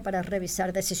competencia para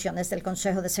revisar decisiones del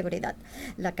Consejo de Seguridad.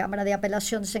 La Cámara de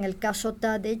Apelaciones en el caso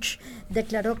Tadić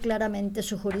declaró claramente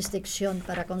su jurisdicción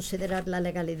para considerar la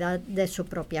legalidad de su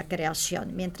propia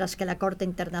creación, mientras que la Corte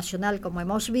Internacional, como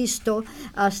hemos visto,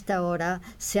 hasta ahora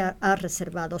se ha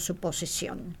reservado su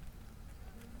posición.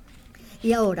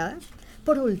 Y ahora,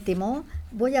 por último,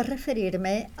 voy a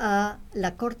referirme a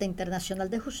la Corte Internacional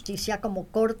de Justicia como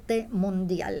Corte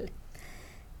Mundial.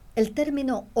 El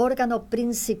término órgano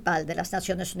principal de las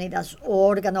Naciones Unidas o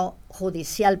órgano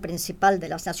judicial principal de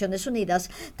las Naciones Unidas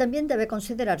también debe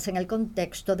considerarse en el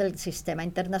contexto del sistema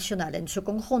internacional en su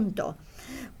conjunto,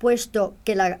 puesto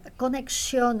que la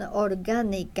conexión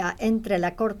orgánica entre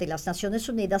la Corte y las Naciones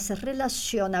Unidas se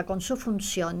relaciona con su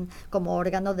función como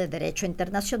órgano de derecho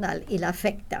internacional y la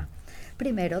afecta.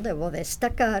 Primero, debo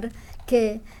destacar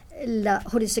que La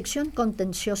jurisdicción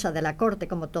contenciosa de la Corte,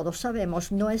 como todos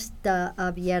sabemos, no está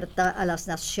abierta a las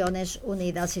Naciones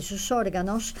Unidas y sus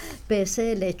órganos,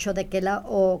 pese al hecho de que la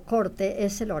Corte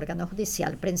es el órgano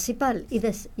judicial principal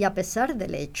y a pesar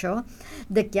del hecho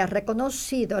de que ha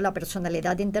reconocido la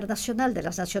personalidad internacional de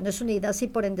las Naciones Unidas y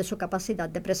por ende su capacidad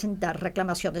de presentar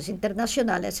reclamaciones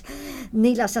internacionales,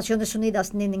 ni las Naciones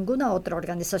Unidas ni ninguna otra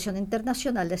organización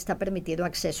internacional le está permitido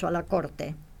acceso a la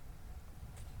Corte.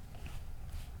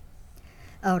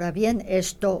 Ahora bien,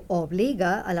 esto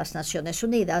obliga a las Naciones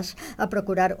Unidas a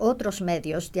procurar otros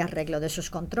medios de arreglo de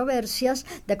sus controversias,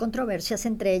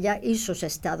 entre ella y sus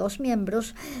Estados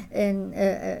miembros,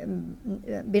 en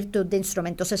virtud de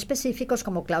instrumentos específicos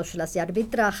como cláusulas de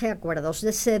arbitraje, acuerdos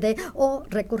de sede o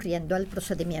recurriendo al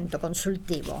procedimiento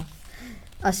consultivo.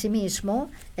 Asimismo,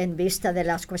 en vista de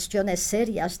las cuestiones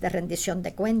serias de rendición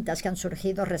de cuentas que han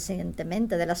surgido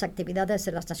recientemente de las actividades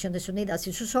de las Naciones Unidas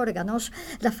y sus órganos,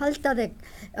 la falta de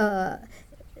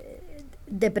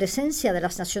presencia de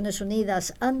las Naciones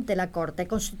Unidas ante la Corte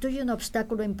constituye un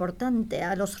obstáculo importante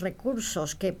a los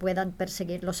recursos que puedan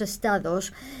perseguir los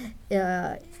Estados,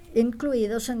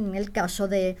 incluidos en el caso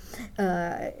de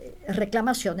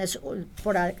reclamaciones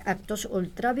por actos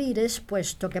ultravires,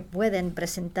 puesto que pueden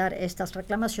presentar estas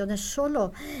reclamaciones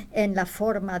solo en la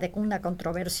forma de una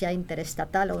controversia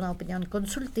interestatal o una opinión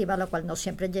consultiva, lo cual no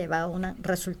siempre lleva a un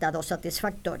resultado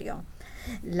satisfactorio.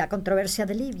 La controversia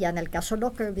de Libia, en el caso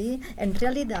Lockerbie, en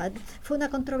realidad fue una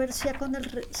controversia con el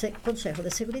Consejo de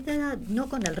Seguridad, no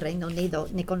con el Reino Unido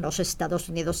ni con los Estados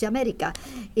Unidos de América.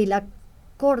 Y la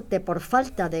Corte, por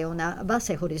falta de una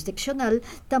base jurisdiccional,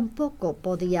 tampoco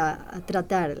podía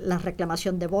tratar la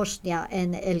reclamación de Bosnia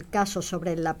en el caso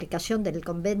sobre la aplicación del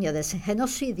convenio de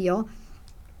genocidio,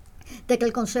 de que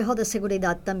el Consejo de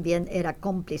Seguridad también era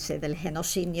cómplice del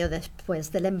genocidio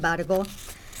después del embargo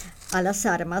a las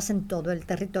armas en todo el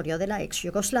territorio de la ex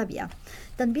Yugoslavia.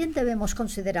 También debemos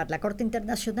considerar la Corte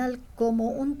Internacional como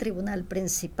un tribunal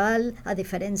principal, a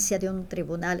diferencia de un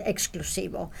tribunal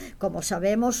exclusivo. Como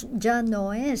sabemos, ya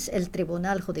no es el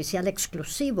tribunal judicial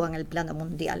exclusivo en el plano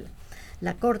mundial.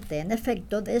 La Corte, en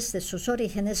efecto, desde sus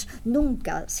orígenes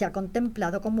nunca se ha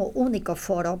contemplado como único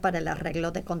foro para el arreglo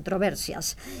de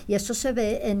controversias, y eso se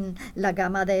ve en la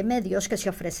gama de medios que se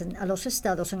ofrecen a los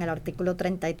Estados en el artículo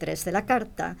 33 de la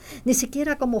Carta, ni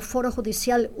siquiera como foro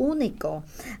judicial único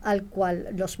al cual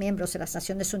los miembros de las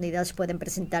Naciones Unidas pueden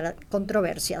presentar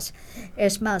controversias.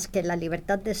 Es más, que la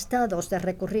libertad de Estados de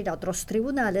recurrir a otros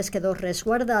tribunales quedó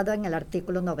resguardada en el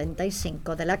artículo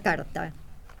 95 de la Carta.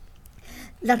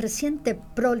 La reciente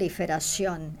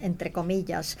proliferación, entre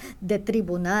comillas, de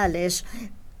tribunales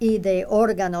y de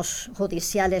órganos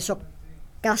judiciales o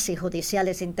casi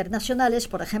judiciales internacionales,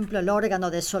 por ejemplo, el órgano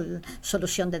de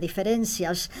solución de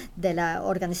diferencias de la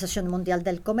Organización Mundial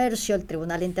del Comercio, el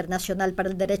Tribunal Internacional para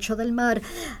el Derecho del Mar,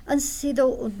 han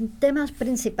sido temas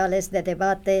principales de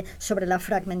debate sobre la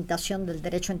fragmentación del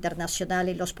derecho internacional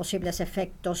y los posibles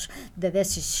efectos de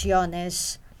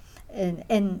decisiones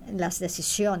en las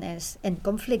decisiones en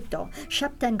conflicto.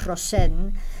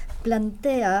 Chaptain-Rosen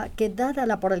plantea que, dada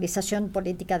la polarización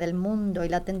política del mundo y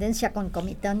la tendencia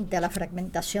concomitante a la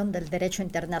fragmentación del derecho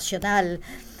internacional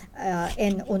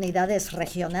en unidades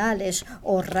regionales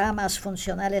o ramas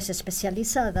funcionales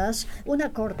especializadas,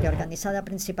 una corte organizada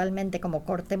principalmente como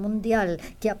Corte Mundial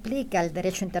que aplica el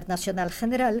derecho internacional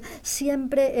general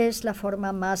siempre es la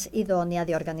forma más idónea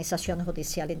de organización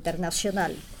judicial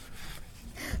internacional.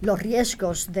 Los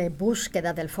riesgos de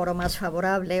búsqueda del foro más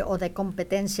favorable o de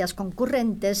competencias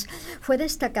concurrentes fue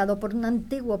destacado por un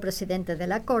antiguo presidente de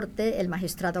la Corte, el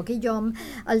magistrado Guillaume,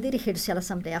 al dirigirse a la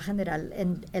Asamblea General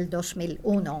en el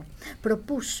 2001.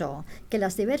 Propuso que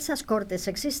las diversas cortes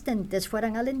existentes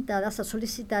fueran alentadas a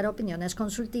solicitar opiniones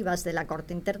consultivas de la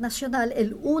Corte Internacional,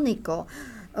 el único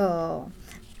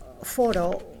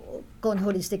foro con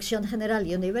jurisdicción general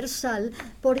y universal,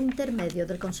 por intermedio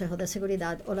del Consejo de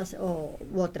Seguridad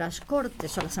u otras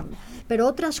cortes. Pero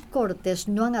otras cortes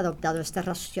no han adoptado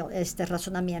este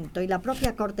razonamiento, y la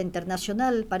propia Corte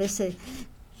Internacional parece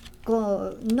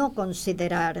no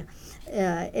considerar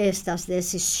estas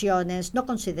decisiones, no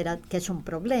considera que es un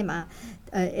problema,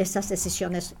 estas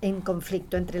decisiones en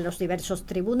conflicto entre los diversos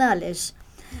tribunales.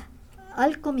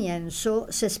 Al comienzo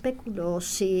se especuló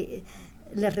si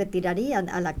le retirarían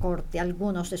a la Corte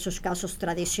algunos de sus casos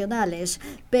tradicionales,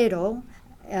 pero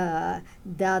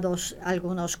dados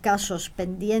algunos casos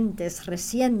pendientes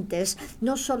recientes,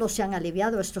 no solo se han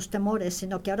aliviado estos temores,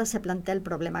 sino que ahora se plantea el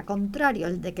problema contrario,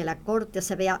 el de que la Corte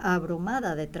se vea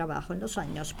abrumada de trabajo en los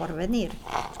años por venir.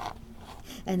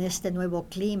 En este nuevo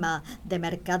clima de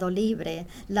mercado libre,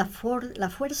 la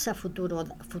fuerza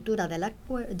futura de la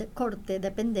Corte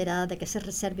dependerá de que se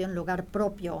reserve un lugar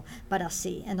propio para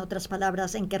sí, en otras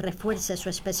palabras, en que refuerce su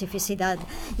especificidad.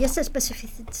 Y esa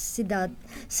especificidad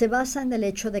se basa en el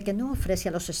hecho de que no ofrece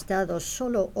a los Estados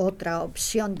solo otra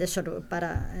opción de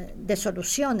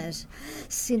soluciones,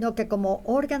 sino que como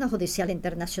órgano judicial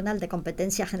internacional de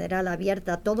competencia general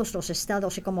abierta a todos los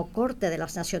Estados y como Corte de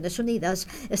las Naciones Unidas,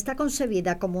 está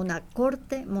concebida como una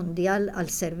Corte mundial al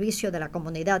servicio de la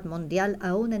comunidad mundial,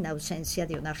 aún en ausencia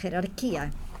de una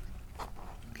jerarquía.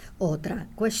 Otra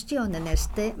cuestión en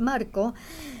este marco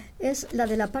es la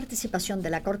de la participación de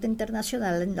la Corte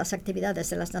Internacional en las actividades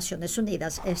de las Naciones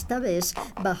Unidas, esta vez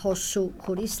bajo su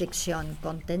jurisdicción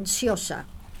contenciosa.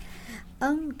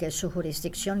 Aunque su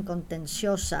jurisdicción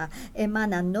contenciosa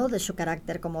emana no de su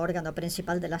carácter como órgano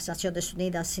principal de las Naciones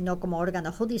Unidas, sino como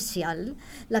órgano judicial,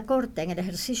 la Corte, en el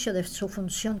ejercicio de su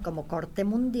función como Corte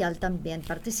Mundial, también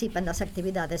participa en las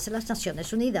actividades de las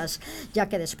Naciones Unidas, ya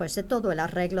que después de todo el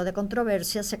arreglo de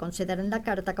controversias se considera en la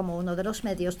Carta como uno de los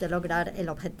medios de lograr el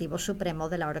objetivo supremo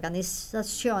de la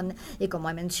organización y, como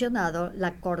he mencionado,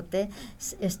 la Corte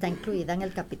está incluida en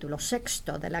el capítulo 6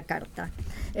 de la Carta.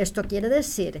 Esto quiere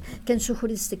decir que en su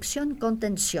jurisdicción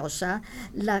contenciosa,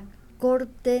 la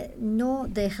Corte no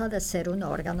deja de ser un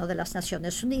órgano de las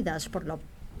Naciones Unidas, por lo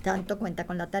tanto cuenta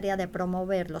con la tarea de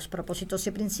promover los propósitos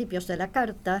y principios de la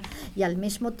Carta y al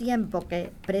mismo tiempo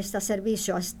que presta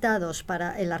servicio a Estados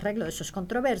para el arreglo de sus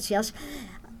controversias,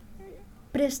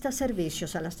 presta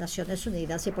servicios a las Naciones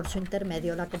Unidas y por su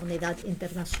intermedio a la comunidad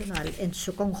internacional en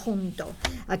su conjunto.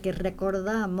 Aquí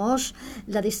recordamos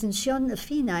la distinción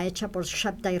fina hecha por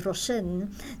Shabtai Rosen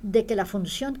de que la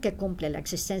función que cumple la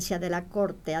existencia de la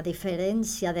Corte, a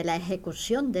diferencia de la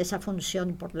ejecución de esa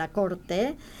función por la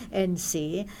Corte en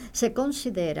sí, se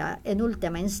considera en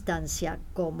última instancia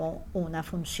como una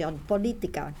función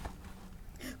política.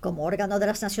 Como órgano de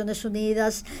las Naciones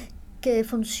Unidas, que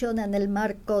funciona en el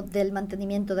marco del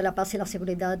mantenimiento de la paz y la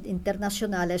seguridad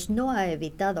internacionales, no ha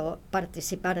evitado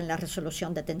participar en la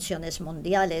resolución de tensiones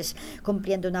mundiales,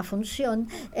 cumpliendo una función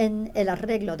en el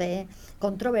arreglo de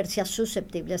controversias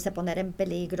susceptibles de poner en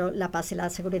peligro la paz y la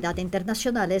seguridad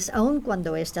internacionales, aun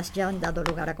cuando éstas ya han dado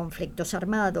lugar a conflictos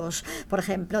armados, por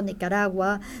ejemplo,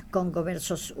 Nicaragua, Congo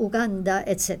versus Uganda,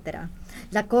 etc.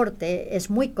 La Corte es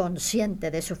muy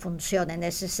consciente de su función en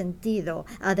ese sentido.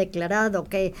 Ha declarado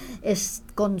que es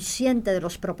consciente de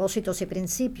los propósitos y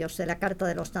principios de la Carta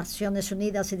de las Naciones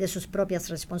Unidas y de sus propias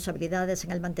responsabilidades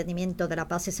en el mantenimiento de la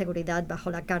paz y seguridad bajo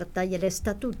la Carta y el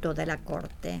Estatuto de la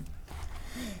Corte.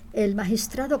 El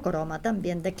magistrado Coroma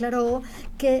también declaró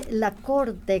que la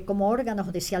Corte, como órgano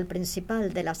judicial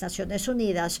principal de las Naciones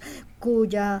Unidas,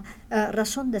 cuya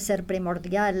razón de ser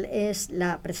primordial es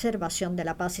la preservación de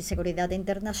la paz y seguridad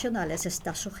internacionales,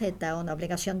 está sujeta a una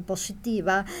obligación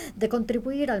positiva de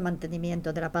contribuir al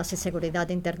mantenimiento de la paz y seguridad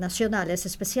internacionales,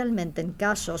 especialmente en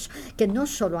casos que no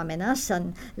solo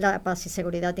amenazan la paz y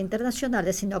seguridad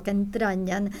internacionales, sino que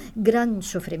entrañan gran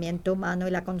sufrimiento humano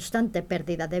y la constante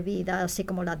pérdida de vida, así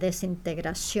como la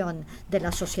desintegración de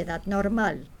la sociedad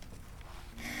normal.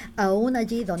 Aún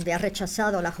allí donde ha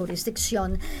rechazado la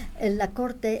jurisdicción, la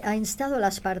Corte ha instado a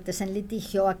las partes en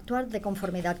litigio a actuar de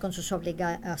conformidad con sus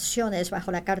obligaciones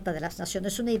bajo la Carta de las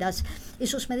Naciones Unidas y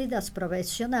sus medidas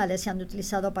provisionales se han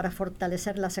utilizado para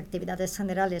fortalecer las actividades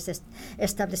generales de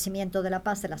establecimiento de la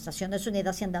paz de las Naciones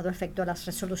Unidas y han dado efecto a las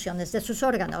resoluciones de sus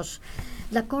órganos.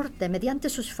 La Corte, mediante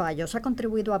sus fallos, ha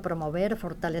contribuido a promover,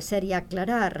 fortalecer y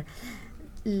aclarar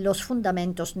los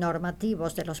fundamentos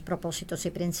normativos de los propósitos y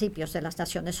principios de las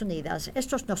Naciones Unidas.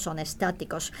 Estos no son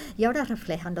estáticos y ahora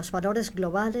reflejan los valores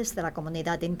globales de la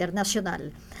comunidad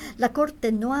internacional. La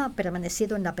Corte no ha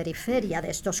permanecido en la periferia de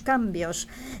estos cambios.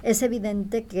 Es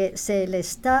evidente que se le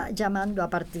está llamando a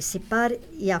participar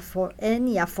y a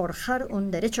forjar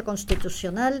un derecho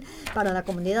constitucional para la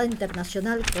comunidad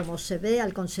internacional, como se ve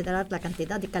al considerar la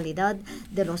cantidad y calidad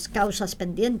de las causas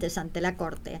pendientes ante la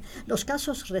Corte. Los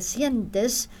casos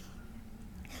recientes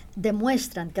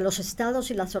demuestran que los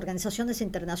estados y las organizaciones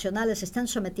internacionales están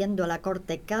sometiendo a la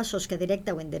Corte casos que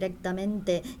directa o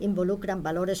indirectamente involucran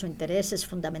valores o intereses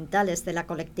fundamentales de la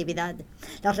colectividad.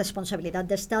 La responsabilidad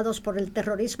de estados por el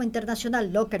terrorismo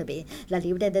internacional, Lockerbie, la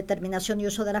libre determinación y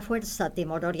uso de la fuerza,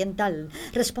 Timor Oriental,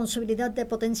 responsabilidad de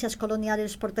potencias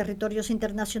coloniales por territorios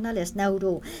internacionales,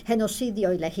 Nauru,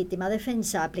 genocidio y legítima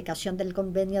defensa, aplicación del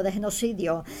convenio de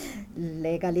genocidio,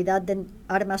 legalidad de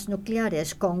armas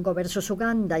nucleares, Congo versus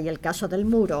Uganda y el caso del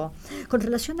muro. Con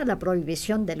relación a la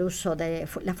prohibición del uso de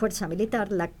la fuerza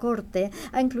militar, la Corte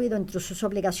ha incluido entre sus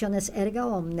obligaciones erga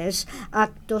omnes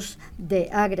actos de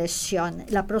agresión,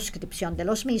 la proscripción de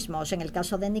los mismos. En el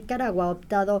caso de Nicaragua ha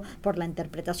optado por la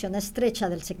interpretación estrecha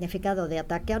del significado de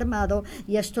ataque armado,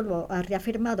 y esto lo ha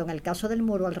reafirmado en el caso del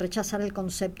muro al rechazar el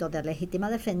concepto de legítima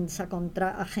defensa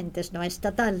contra agentes no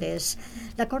estatales.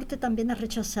 La Corte también ha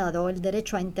rechazado el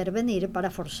derecho a intervenir para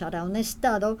forzar a un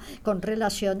Estado con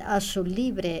relación a su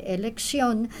libre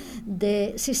elección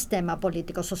de sistema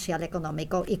político, social,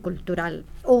 económico y cultural,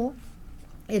 o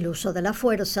el uso de la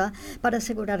fuerza para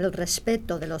asegurar el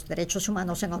respeto de los derechos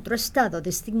humanos en otro Estado,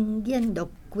 distinguiendo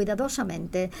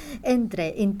cuidadosamente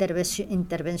entre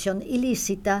intervención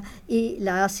ilícita y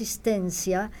la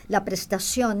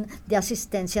prestación de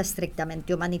asistencia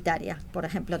estrictamente humanitaria, por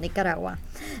ejemplo, Nicaragua.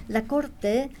 La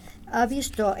Corte ha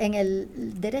visto en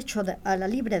el derecho a la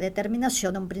libre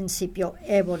determinación un principio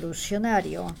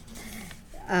evolucionario.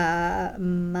 Ha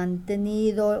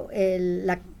mantenido el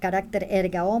carácter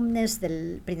erga omnes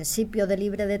del principio de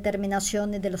libre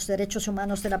determinación y de los derechos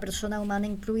humanos de la persona humana,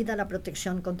 incluida la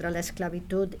protección contra la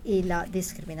esclavitud y la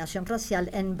discriminación racial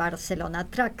en Barcelona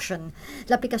Traction.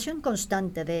 La aplicación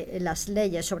constante de las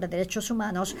leyes sobre derechos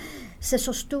humanos se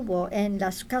sostuvo en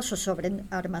los casos sobre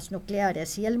armas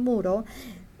nucleares y el muro,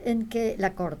 en que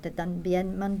la Corte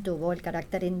también mantuvo el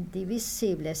carácter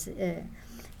indivisible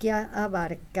que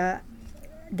abarca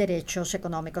derechos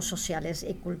económicos, sociales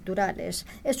y culturales.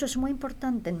 Esto es muy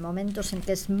importante en momentos en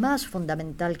que es más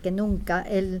fundamental que nunca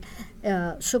el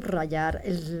subrayar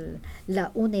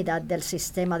la unidad del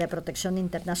sistema de protección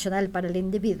internacional para el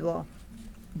individuo.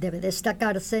 Debe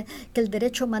destacarse que el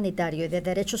derecho humanitario y de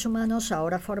derechos humanos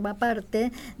ahora forma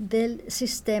parte del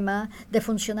sistema de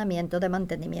funcionamiento de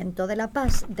mantenimiento de la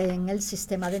paz en el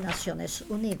sistema de Naciones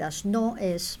Unidas. No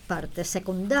es parte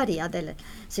secundaria del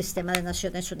sistema de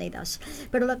Naciones Unidas.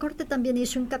 Pero la Corte también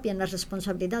hizo hincapié en la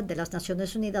responsabilidad de las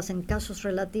Naciones Unidas en casos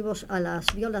relativos a las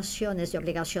violaciones de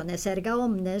obligaciones erga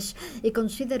omnes, y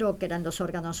consideró que eran los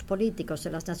órganos políticos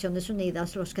de las Naciones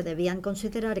Unidas los que debían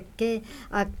considerar qué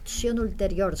acción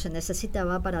ulterior se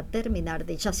necesitaba para terminar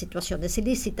dichas situaciones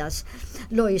ilícitas.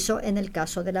 Lo hizo en el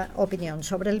caso de la opinión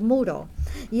sobre el muro,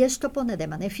 y esto pone de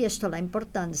manifiesto la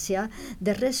importancia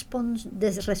de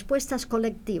respuestas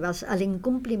colectivas al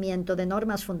incumplimiento de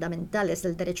normas fundamentales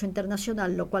del derecho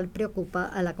internacional, lo cual preocupa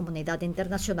a la comunidad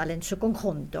internacional en su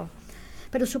conjunto.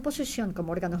 Pero su posición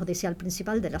como órgano judicial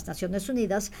principal de las Naciones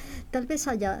Unidas tal vez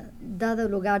haya dado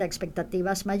lugar a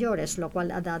expectativas mayores, lo cual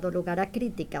ha dado lugar a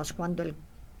críticas cuando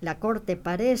la Corte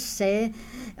parece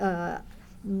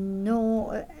no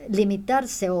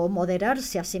limitarse o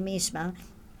moderarse a sí misma.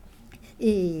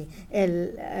 Y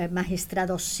el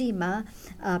magistrado Sima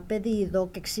ha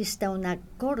pedido que exista una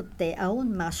corte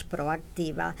aún más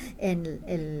proactiva en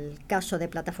el caso de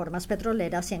plataformas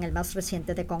petroleras y en el más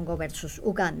reciente de Congo versus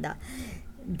Uganda.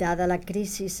 Dada la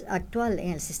crisis actual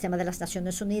en el sistema de las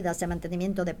Naciones Unidas de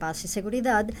mantenimiento de paz y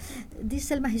seguridad,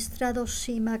 dice el magistrado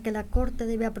Sima que la Corte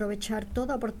debe aprovechar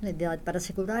toda oportunidad para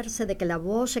asegurarse de que la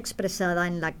voz expresada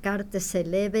en la Carta se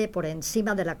eleve por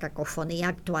encima de la cacofonía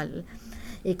actual.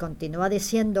 Y continúa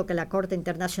diciendo que la Corte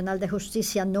Internacional de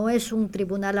Justicia no es un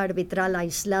tribunal arbitral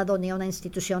aislado ni una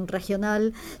institución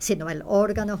regional, sino el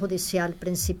órgano judicial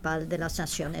principal de las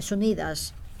Naciones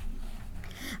Unidas.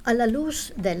 A la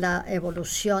luz de la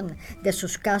evolución de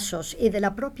sus casos y de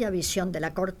la propia visión de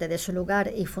la Corte de su lugar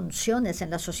y funciones en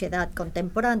la sociedad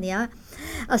contemporánea,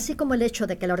 así como el hecho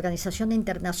de que la organización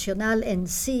internacional en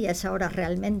sí es ahora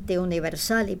realmente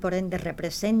universal y por ende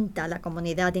representa a la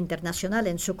comunidad internacional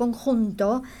en su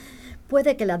conjunto,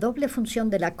 puede que la doble función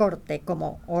de la Corte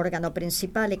como órgano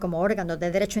principal y como órgano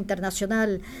de derecho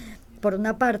internacional, por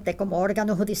una parte, como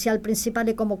órgano judicial principal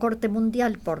y como Corte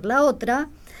Mundial por la otra,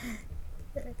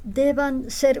 deban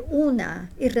ser una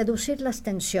y reducir las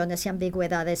tensiones y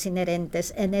ambigüedades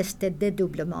inherentes en este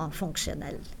dédoublement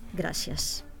funcional.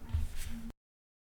 Gracias.